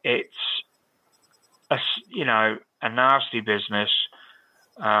 It's a nasty business.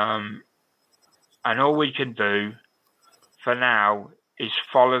 And all we can do for now is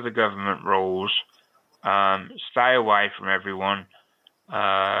follow the government rules, stay away from everyone,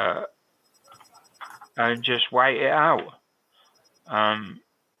 and just wait it out.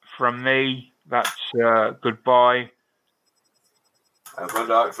 From me, that's goodbye. A good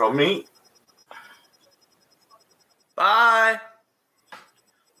night from me. Bye.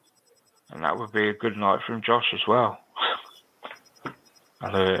 And that would be a good night from Josh as well. I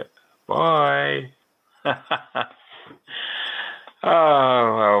love it. Bye.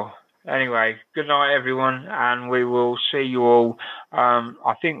 Oh, well. Anyway, good night, everyone, and we will see you all.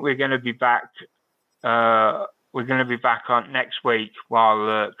 I think we're going to be back. We're going to be back on next week while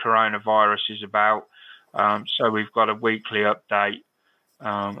the coronavirus is about. So we've got a weekly update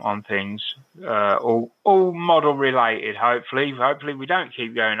on things, all model related. Hopefully we don't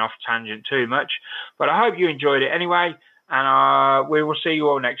keep going off tangent too much. But I hope you enjoyed it anyway, and we will see you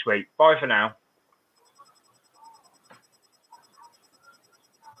all next week. Bye for now.